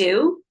could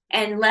do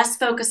and less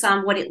focus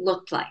on what it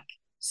looked like.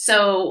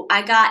 So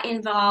I got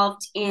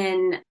involved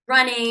in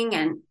running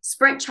and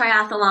sprint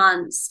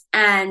triathlons,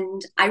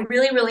 and I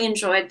really, really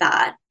enjoyed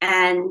that.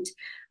 And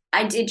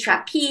I did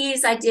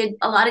trapeze, I did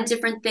a lot of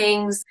different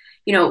things,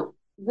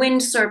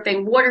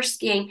 windsurfing, water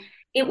skiing.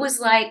 It was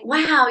like,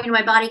 wow,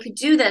 my body could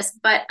do this,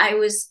 but I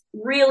was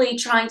really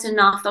trying to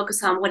not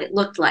focus on what it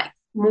looked like,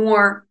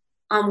 more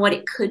on what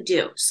it could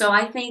do. So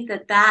I think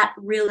that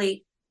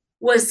really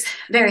was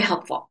very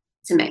helpful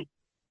to me.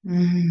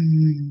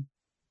 Mm.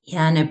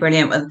 Yeah, no,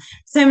 brilliant. Well,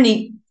 so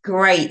many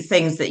great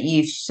things that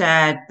you've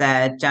shared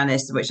there,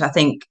 Janice, which I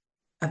think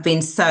have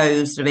been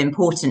so sort of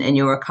important in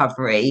your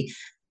recovery.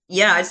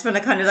 Yeah, I just want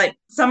to kind of like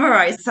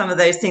summarize some of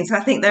those things. I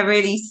think they're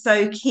really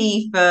so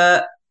key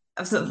for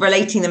sort of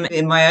relating them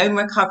in my own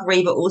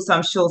recovery, but also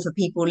I'm sure for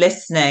people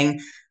listening.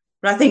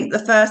 But I think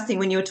the first thing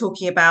when you were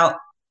talking about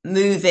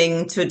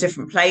moving to a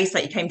different place,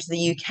 like you came to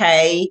the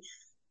UK,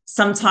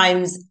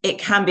 sometimes it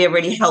can be a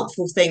really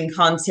helpful thing,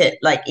 can't it?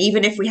 Like,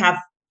 even if we have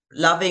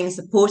loving,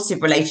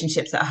 supportive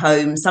relationships at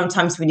home,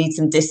 sometimes we need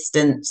some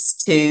distance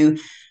to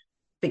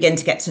begin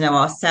to get to know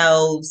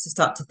ourselves, to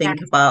start to think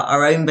about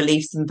our own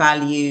beliefs and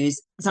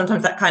values.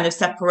 Sometimes that kind of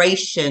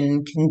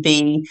separation can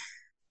be,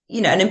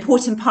 an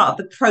important part of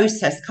the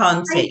process,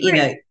 can't I it?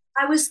 agree.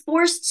 I was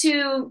forced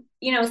to,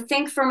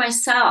 think for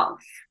myself.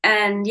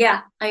 And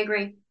yeah, I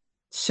agree.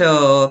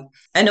 Sure.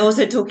 And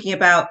also talking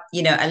about,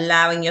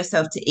 allowing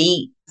yourself to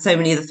eat so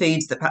many of the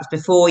foods that perhaps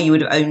before you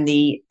would have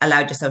only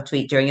allowed yourself to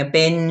eat during a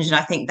binge. And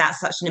I think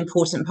that's such an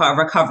important part of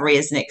recovery,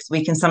 isn't it? Because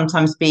we can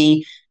sometimes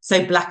be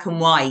so black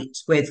and white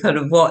with kind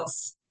of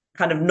what's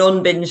kind of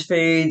non-binge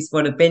foods,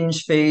 what are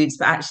binge foods.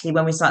 But actually,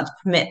 when we start to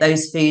permit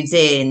those foods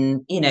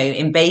in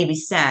baby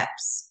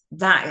steps,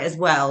 that as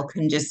well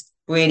can just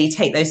really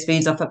take those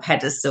foods off a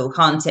pedestal,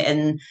 can't it?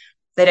 And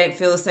they don't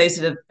feel so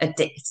sort of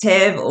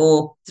addictive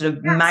or sort of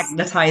Yes.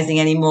 magnetizing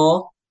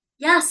anymore.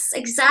 Yes,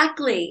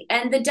 exactly.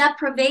 And the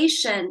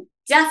deprivation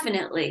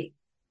definitely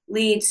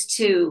leads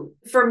to,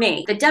 for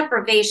me, the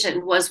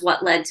deprivation was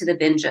what led to the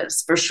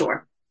binges for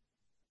sure.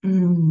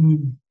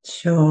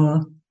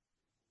 Sure.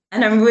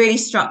 And I'm really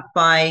struck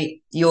by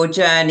your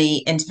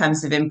journey in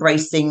terms of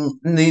embracing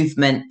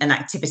movement and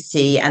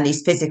activity and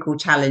these physical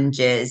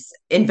challenges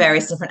in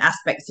various different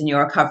aspects in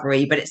your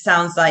recovery. But it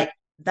sounds like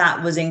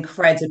that was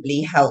incredibly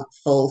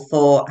helpful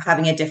for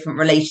having a different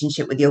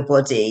relationship with your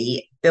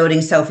body,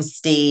 building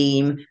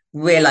self-esteem,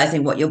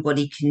 realizing what your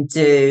body can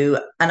do.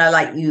 And I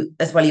like you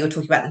as well, you were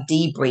talking about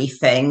the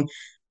debriefing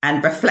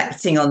and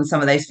reflecting on some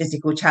of those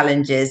physical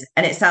challenges.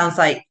 And it sounds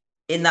like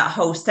in that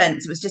whole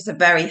sense, it was just a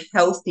very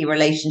healthy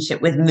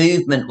relationship with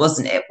movement,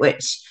 wasn't it?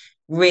 Which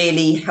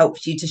really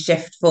helped you to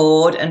shift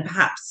forward and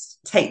perhaps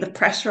take the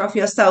pressure off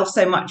yourself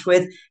so much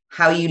with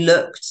how you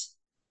looked.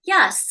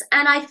 Yes.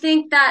 And I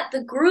think that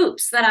the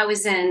groups that I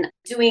was in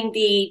doing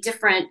the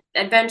different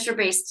adventure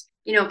based,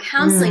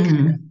 counseling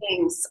kind of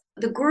things,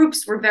 the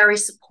groups were very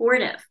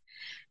supportive.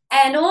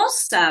 And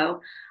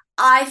also,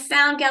 I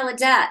found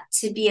Gallaudet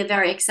to be a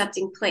very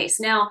accepting place.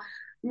 Now,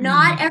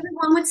 not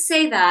everyone would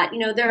say that.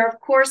 There are, of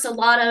course, a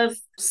lot of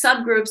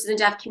subgroups in the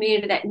deaf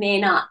community that may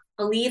not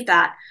believe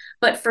that.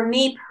 But for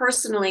me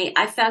personally,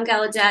 I found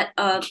Gallaudet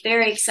a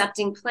very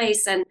accepting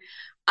place. And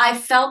I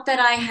felt that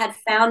I had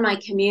found my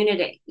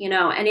community,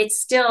 and it's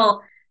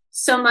still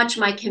so much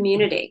my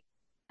community.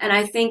 And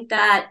I think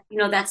that,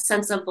 that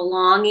sense of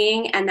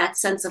belonging and that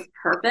sense of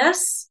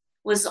purpose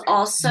was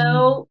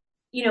also,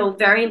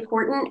 very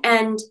important.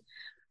 And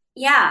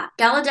yeah,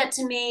 Gallaudet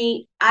to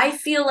me, I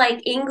feel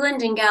like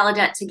England and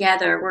Gallaudet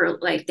together were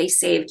like, they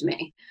saved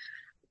me.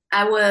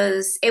 I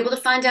was able to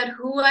find out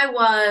who I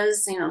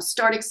was,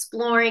 start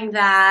exploring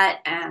that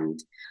and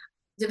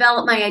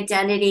develop my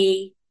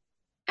identity.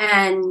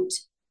 And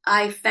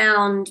I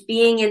found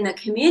being in the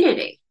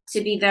community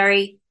to be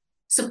very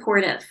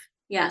supportive.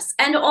 Yes.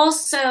 And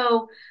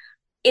also,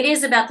 it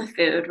is about the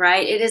food,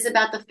 right? It is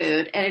about the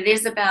food and it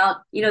is about,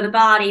 the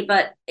body,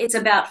 but it's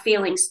about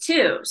feelings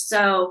too.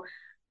 So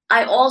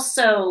I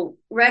also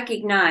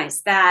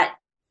recognize that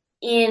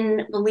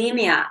in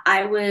bulimia,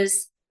 I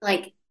was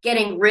like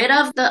getting rid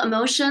of the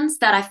emotions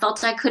that I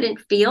felt I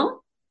couldn't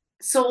feel.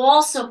 So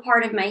also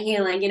part of my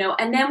healing,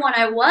 and then when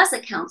I was a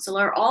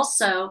counselor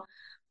also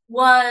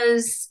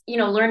was,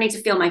 learning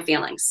to feel my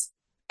feelings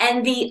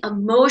and the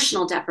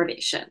emotional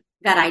deprivation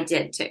that I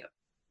did too,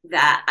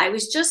 that I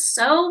was just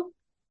so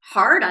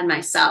hard on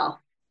myself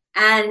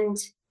and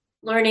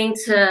learning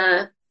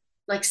to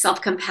like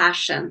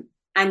self-compassion.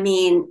 I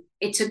mean,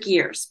 it took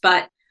years,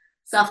 but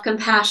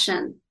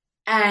self-compassion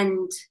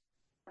and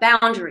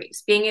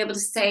boundaries, being able to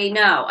say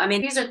no. I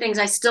mean, these are things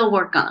I still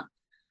work on.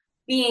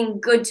 Being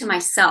good to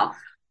myself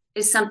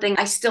is something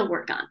I still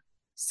work on.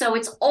 So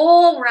it's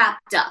all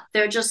wrapped up.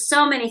 There are just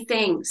so many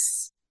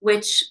things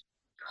which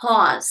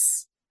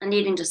cause an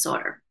eating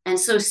disorder. And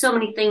so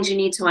many things you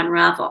need to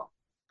unravel,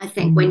 I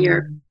think, when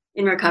you're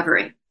in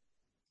recovery.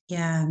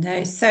 Yeah, no,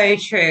 it's so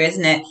true,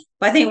 isn't it?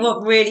 But I think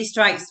what really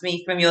strikes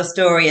me from your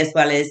story as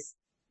well is,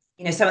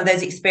 some of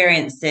those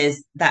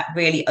experiences that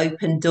really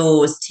open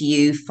doors to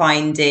you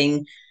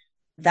finding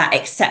that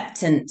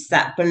acceptance,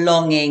 that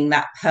belonging,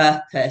 that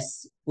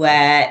purpose,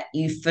 where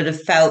you sort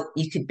of felt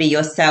you could be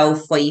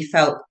yourself, where you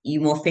felt you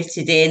more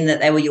fitted in,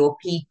 that they were your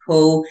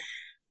people.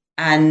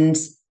 And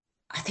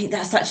I think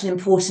that's such an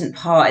important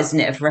part, isn't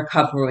it, of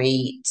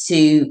recovery,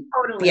 to be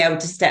Totally. able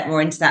to step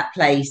more into that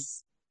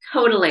place.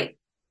 Totally.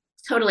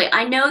 Totally.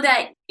 I know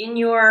that in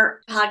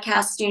your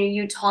podcast,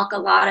 you talk a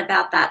lot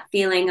about that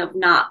feeling of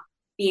not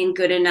being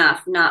good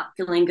enough, not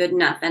feeling good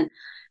enough. And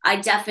I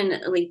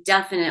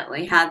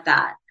definitely had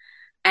that.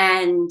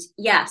 And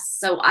yes,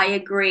 so I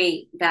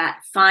agree that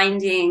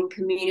finding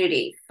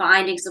community,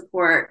 finding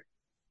support,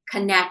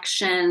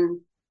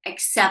 connection,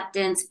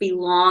 acceptance,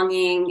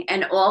 belonging,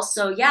 and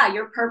also, yeah,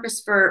 your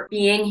purpose for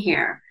being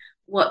here,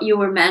 what you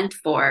were meant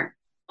for,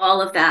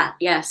 all of that.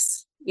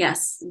 Yes,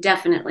 yes,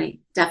 definitely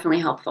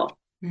helpful.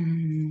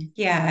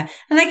 Yeah.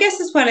 And I guess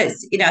as well,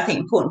 it's, I think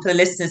important for the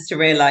listeners to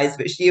realize,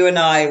 which you and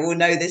I will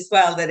know this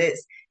well, that it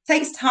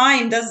takes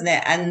time, doesn't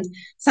it? And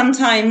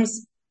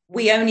sometimes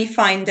we only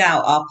find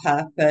out our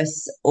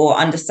purpose or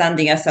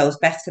understanding ourselves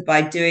better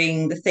by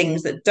doing the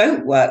things that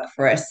don't work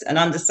for us and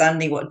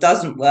understanding what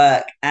doesn't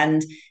work.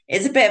 And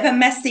it's a bit of a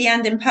messy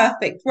and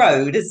imperfect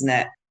road, isn't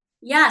it?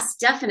 Yes,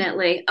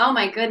 definitely. Oh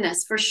my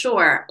goodness, for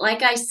sure.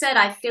 Like I said,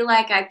 I feel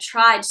like I've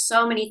tried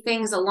so many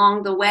things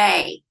along the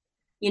way,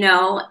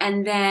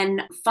 and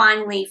then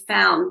finally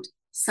found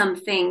some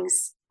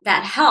things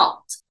that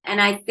helped. And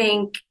I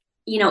think,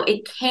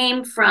 it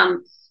came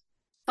from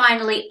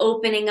finally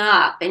opening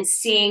up and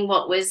seeing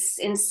what was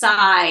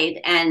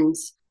inside and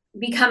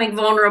becoming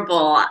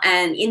vulnerable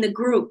and in the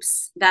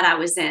groups that I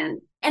was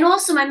in. And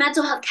also my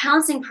mental health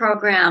counseling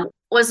program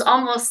was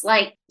almost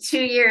like 2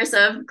 years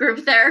of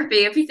group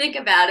therapy, if you think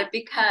about it,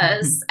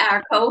 because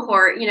our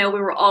cohort, we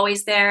were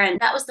always there. And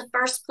that was the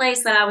first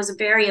place that I was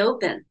very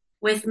open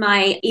with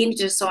my eating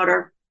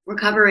disorder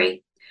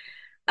recovery.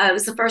 It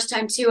was the first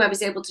time, too, I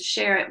was able to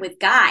share it with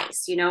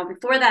guys.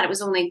 Before that, it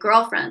was only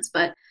girlfriends,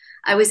 but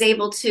I was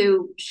able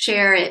to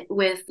share it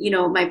with,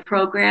 my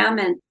program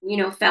and,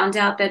 found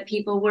out that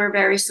people were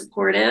very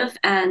supportive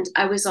and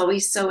I was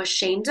always so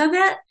ashamed of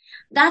it.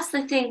 That's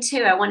the thing,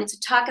 too, I wanted to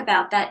talk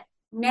about that.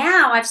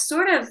 Now I've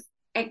sort of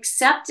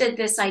accepted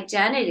this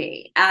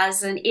identity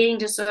as an eating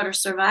disorder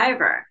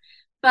survivor.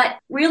 But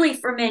really,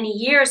 for many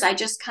years, I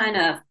just kind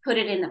of put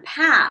it in the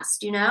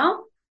past,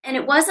 And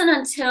it wasn't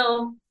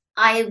until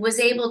I was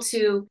able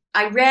to,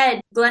 I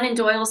read Glennon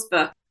Doyle's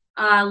book,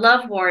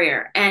 Love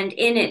Warrior. And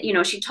in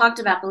it, she talked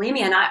about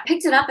bulimia. And I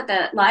picked it up at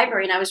the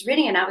library and I was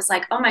reading it and I was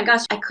like, oh my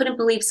gosh, I couldn't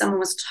believe someone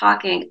was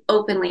talking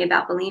openly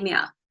about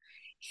bulimia.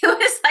 It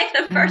was like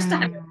the first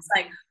time I was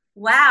like,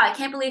 wow, I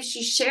can't believe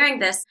she's sharing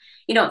this.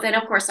 Then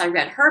of course I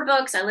read her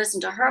books. I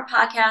listened to her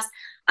podcast.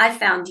 I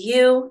found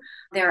you.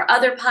 There are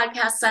other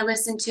podcasts I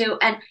listen to.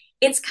 And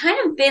it's kind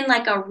of been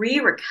like a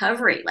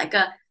re-recovery, like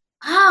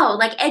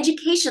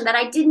education that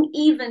I didn't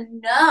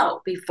even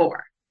know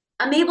before.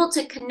 I'm able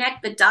to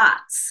connect the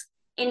dots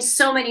in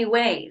so many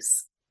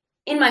ways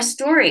in my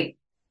story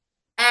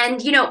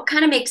and,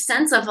 kind of make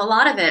sense of a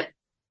lot of it.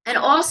 And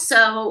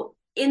also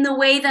in the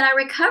way that I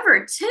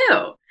recovered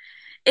too.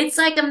 It's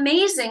like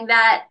amazing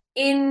that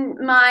in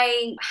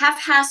my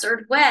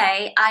haphazard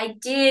way, I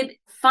did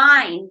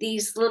find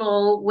these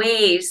little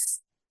ways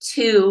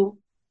to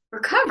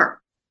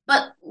recover.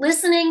 But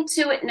listening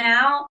to it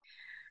now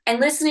and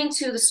listening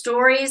to the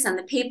stories and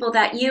the people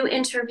that you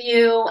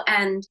interview,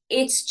 and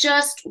it's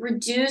just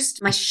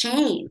reduced my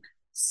shame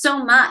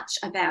so much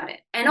about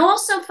it. And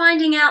also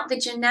finding out the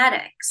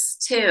genetics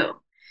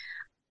too.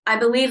 I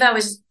believe I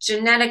was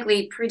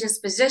genetically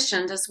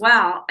predispositioned as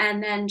well.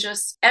 And then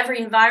just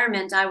every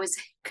environment I was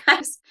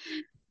kind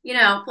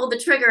of, pull the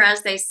trigger,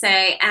 as they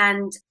say.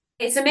 And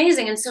it's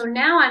amazing. And so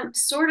now I'm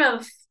sort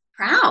of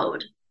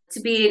proud to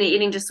be an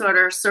eating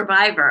disorder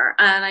survivor.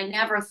 And I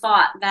never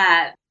thought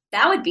that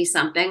would be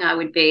something I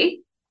would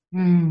be.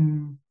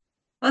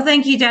 Well,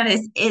 thank you,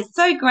 Janice. It's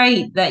so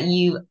great that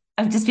you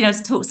have just been able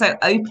to talk so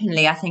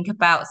openly, I think,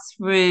 about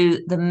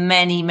through the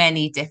many,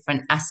 many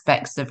different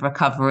aspects of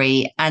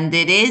recovery. And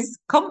it is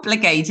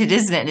complicated,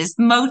 isn't it? It's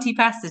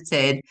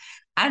multifaceted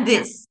and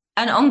it's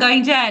an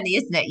ongoing journey,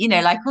 isn't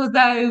it? Like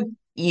although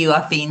you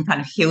have been kind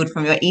of healed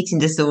from your eating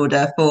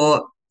disorder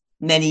for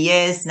many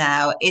years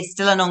now, it's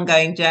still an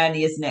ongoing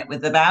journey, isn't it?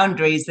 With the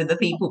boundaries, with the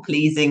people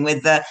pleasing,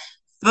 with the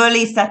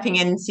fully stepping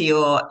into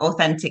your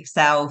authentic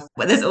self.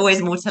 But there's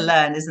always more to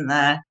learn, isn't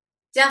there?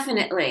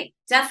 Definitely.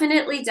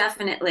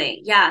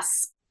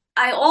 Yes.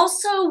 I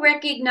also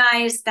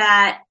recognize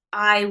that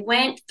I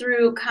went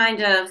through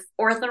kind of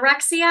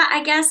orthorexia,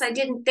 I guess. I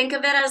didn't think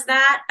of it as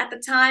that at the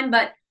time,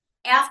 but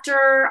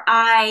after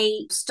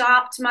I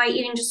stopped my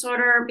eating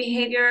disorder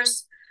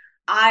behaviors,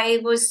 I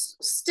was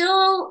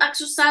still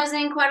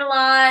exercising quite a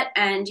lot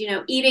and,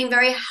 eating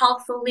very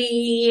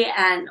healthfully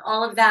and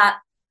all of that.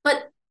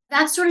 But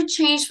that sort of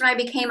changed when I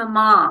became a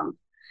mom.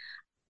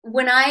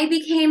 When I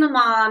became a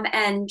mom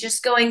and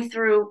just going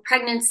through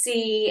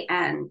pregnancy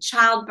and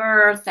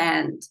childbirth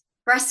and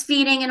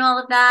breastfeeding and all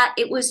of that,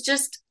 it was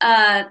just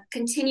a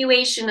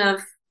continuation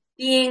of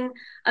being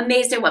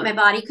amazed at what my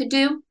body could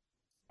do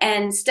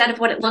instead of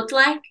what it looked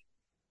like.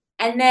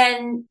 And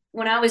then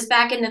when I was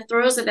back in the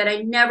throes of it,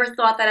 I never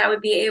thought that I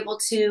would be able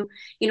to,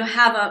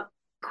 have a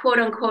quote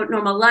unquote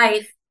normal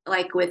life,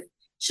 like with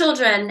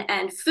children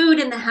and food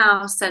in the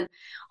house and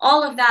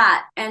all of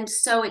that. And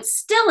so it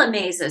still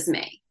amazes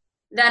me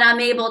that I'm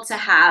able to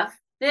have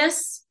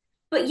this.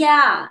 But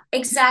yeah,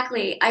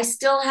 exactly. I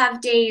still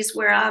have days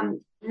where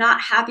I'm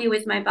not happy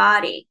with my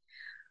body,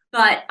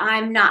 but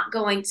I'm not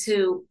going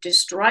to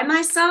destroy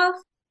myself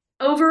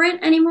over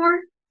it anymore.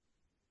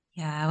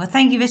 Yeah, well,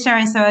 thank you for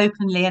sharing so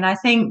openly. And I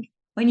think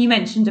when you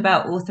mentioned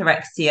about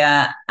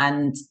orthorexia,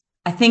 and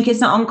I think it's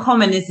not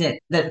uncommon, is it,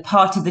 that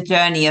part of the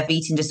journey of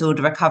eating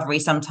disorder recovery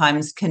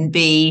sometimes can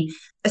be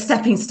a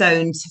stepping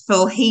stone to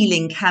full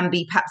healing, can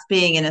be perhaps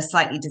being in a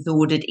slightly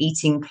disordered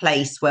eating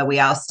place where we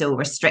are still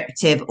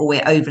restrictive or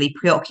we're overly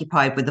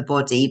preoccupied with the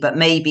body, but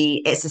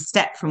maybe it's a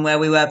step from where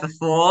we were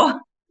before.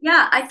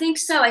 Yeah, I think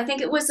so. I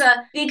think it was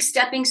a big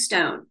stepping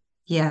stone.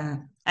 Yeah.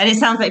 And it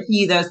sounds like for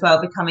you, though, as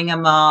well, becoming a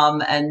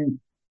mom and,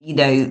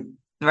 the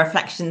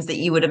reflections that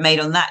you would have made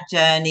on that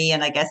journey.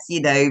 And I guess,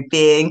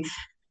 being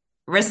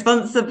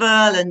responsible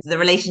and the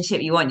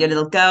relationship you want your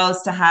little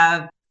girls to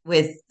have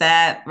with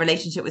their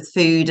relationship with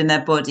food and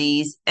their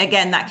bodies.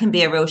 Again, that can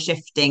be a real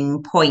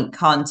shifting point,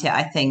 can't it?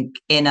 I think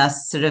in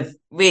us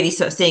really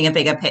seeing a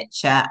bigger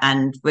picture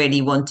and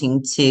really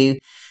wanting to,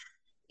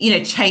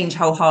 change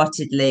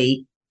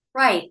wholeheartedly.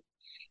 Right.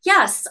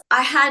 Yes,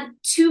 I had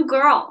two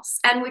girls,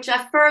 and which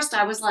at first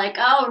I was like,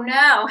 oh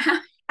no,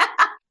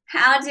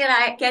 how did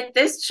I get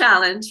this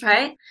challenge?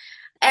 Right.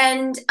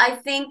 And I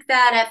think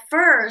that at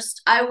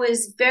first I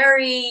was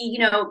very,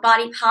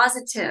 body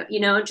positive,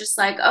 just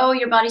like, oh,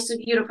 your body's so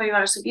beautiful, your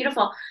body's so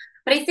beautiful.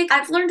 But I think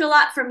I've learned a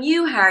lot from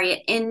you,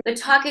 Harriet, in the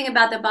talking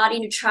about the body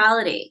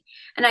neutrality.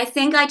 And I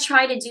think I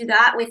try to do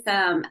that with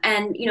them.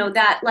 And,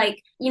 that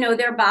like,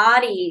 their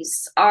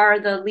bodies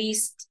are the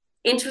least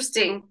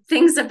interesting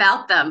things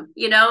about them,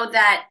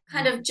 that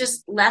kind of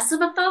just less of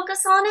a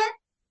focus on it.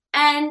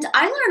 And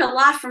I learned a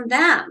lot from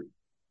them.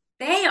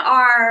 They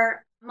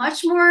are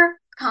much more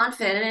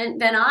confident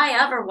than I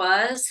ever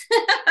was.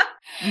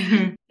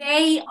 Mm-hmm.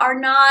 They are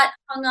not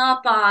hung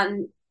up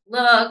on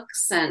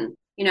looks and,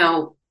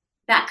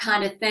 that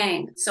kind of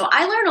thing. So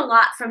I learned a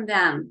lot from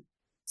them.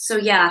 So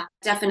yeah,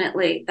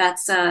 definitely.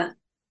 That's a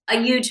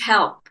huge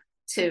help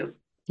too.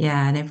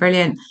 Yeah, no,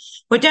 brilliant.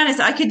 Well, Janice,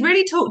 I could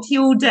really talk to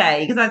you all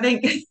day because I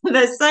think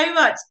there's so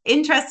much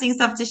interesting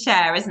stuff to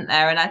share, isn't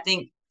there? And I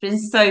think it's been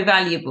so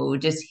valuable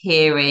just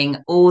hearing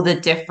all the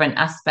different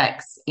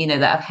aspects,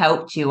 that have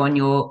helped you on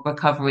your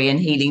recovery and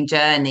healing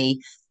journey.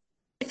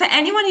 For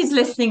anyone who's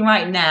listening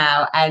right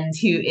now and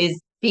who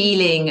is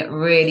feeling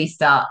really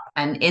stuck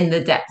and in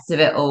the depths of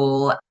it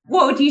all,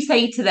 what would you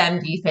say to them,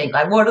 do you think?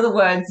 Like, what are the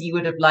words you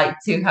would have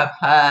liked to have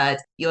heard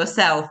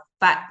yourself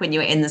back when you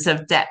were in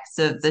the depths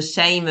of the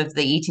shame of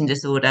the eating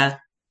disorder?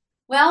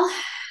 Well,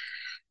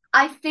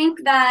 I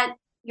think that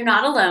you're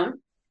not alone.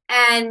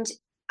 And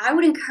I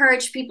would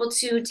encourage people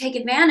to take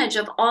advantage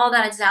of all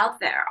that is out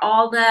there,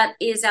 all that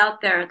is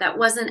out there that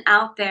wasn't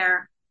out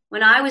there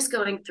when I was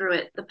going through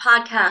it, the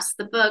podcasts,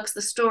 the books,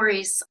 the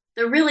stories.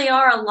 There really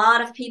are a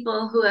lot of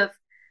people who have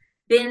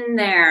been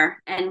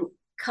there and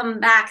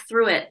come back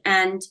through it.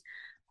 And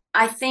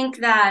I think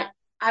that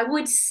I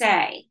would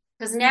say,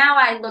 because now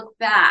I look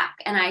back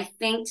and I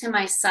think to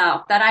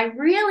myself that I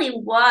really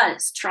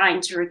was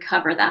trying to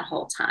recover that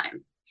whole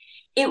time.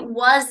 It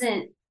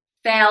wasn't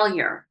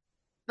failure,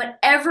 but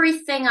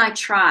everything I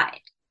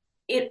tried,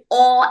 it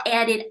all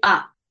added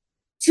up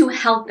to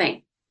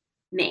helping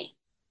me.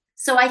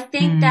 So I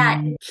think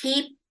that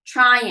keep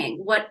trying,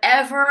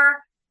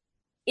 whatever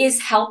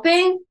is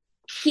helping,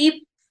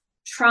 keep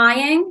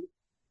trying,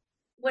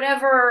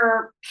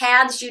 whatever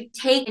paths you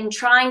take in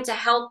trying to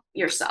help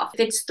yourself. If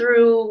it's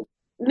through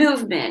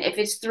movement, if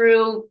it's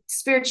through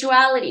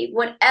spirituality,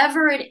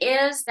 whatever it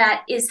is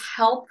that is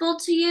helpful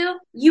to you,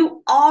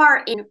 you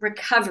are in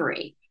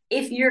recovery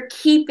if you're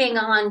keeping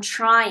on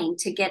trying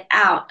to get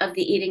out of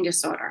the eating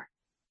disorder.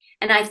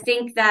 And I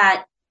think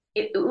that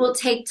it will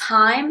take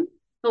time,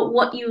 but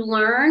what you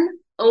learn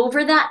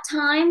over that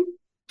time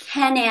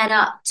can add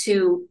up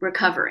to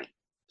recovery.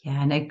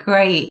 Yeah, no,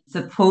 great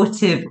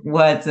supportive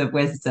words of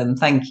wisdom.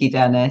 Thank you,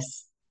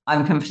 Janice.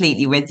 I'm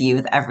completely with you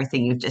with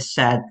everything you've just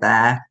shared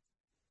there.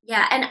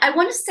 Yeah, and I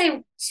want to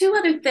say two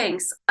other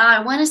things.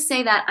 I want to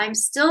say that I'm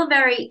still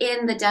very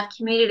in the deaf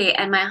community,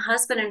 and my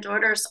husband and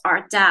daughters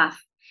are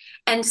deaf.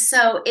 And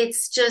so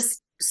it's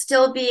just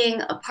still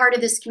being a part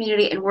of this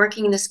community and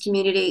working in this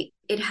community,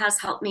 it has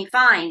helped me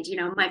find,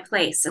 my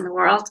place in the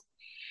world.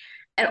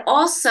 And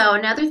also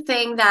another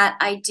thing that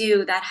I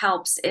do that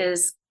helps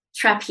is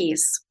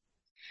trapeze.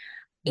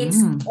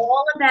 It's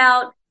all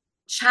about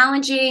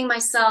challenging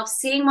myself,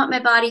 seeing what my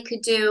body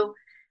could do,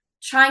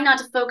 trying not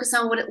to focus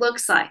on what it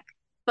looks like,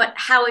 but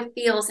how it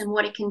feels and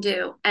what it can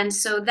do. And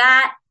so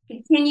that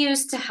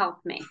continues to help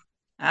me.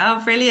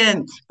 Oh,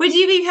 brilliant. Would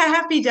you be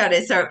happy,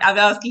 Janice? So I'm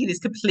asking you this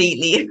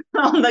completely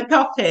on the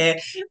cuff here.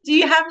 Do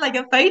you have like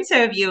a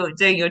photo of you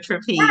doing your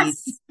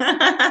trapeze?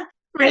 Yes.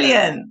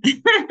 Brilliant.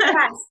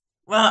 Yes.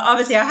 Well,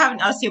 obviously, I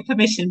haven't asked your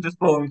permission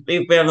before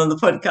we've been on the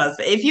podcast,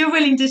 but if you're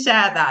willing to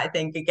share that, I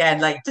think, again,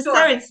 like just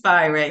so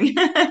inspiring.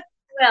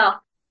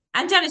 Well,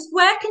 and Janice,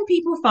 where can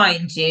people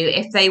find you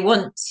if they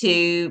want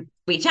to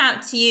reach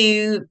out to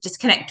you, just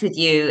connect with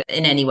you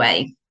in any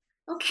way?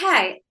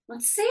 okay,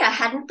 let's see. I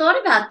hadn't thought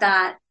about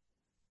that.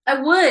 I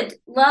would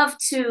love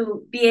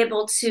to be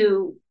able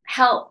to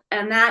help,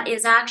 and that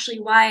is actually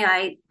why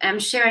I am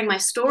sharing my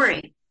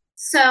story.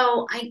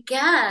 So I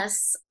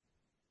guess,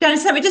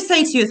 Janice, let me just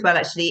say to you as well,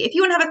 actually, if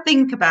you want to have a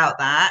think about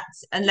that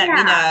and let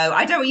me know,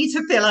 I don't want you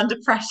to feel under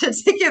pressure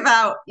to give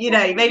out,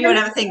 maybe you want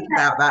to have a think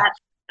about that.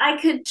 I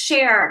could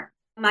share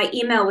my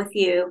email with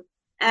you,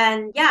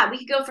 and we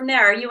could go from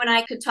there. You and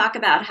I could talk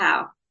about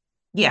how.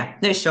 Yeah,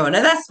 no, sure.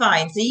 No, that's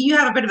fine. So you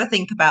have a bit of a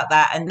think about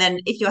that. And then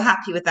if you're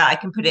happy with that, I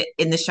can put it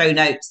in the show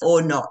notes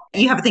or not.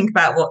 You have a think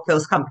about what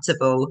feels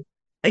comfortable.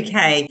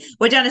 Okay.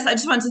 Well, Janice, I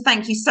just want to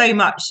thank you so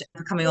much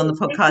for coming on the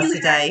podcast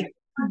today.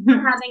 Thank you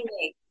for having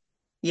me.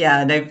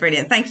 Yeah, no,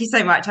 brilliant. Thank you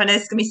so much. I know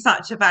it's going to be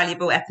such a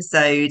valuable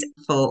episode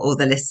for all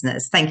the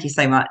listeners. Thank you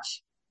so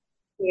much.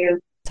 Thank you.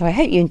 So I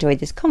hope you enjoyed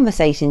this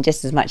conversation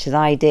just as much as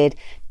I did.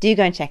 Do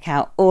go and check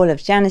out all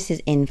of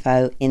Janice's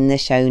info in the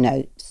show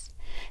notes.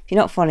 If you're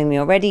not following me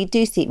already,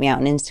 do seek me out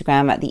on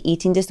Instagram at the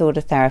eating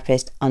disorder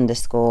therapist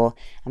 _.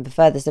 And for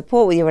further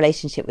support with your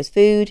relationship with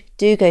food,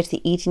 do go to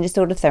the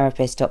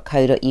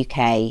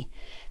eatingdisordertherapist.co.uk.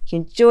 If you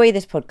enjoy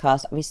this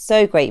podcast, I'd be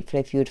so grateful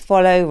if you would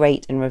follow,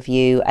 rate and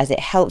review, as it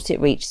helps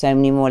it reach so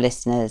many more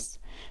listeners.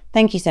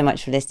 Thank you so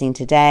much for listening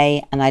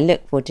today, and I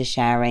look forward to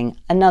sharing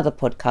another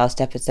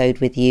podcast episode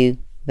with you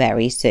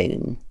very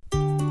soon.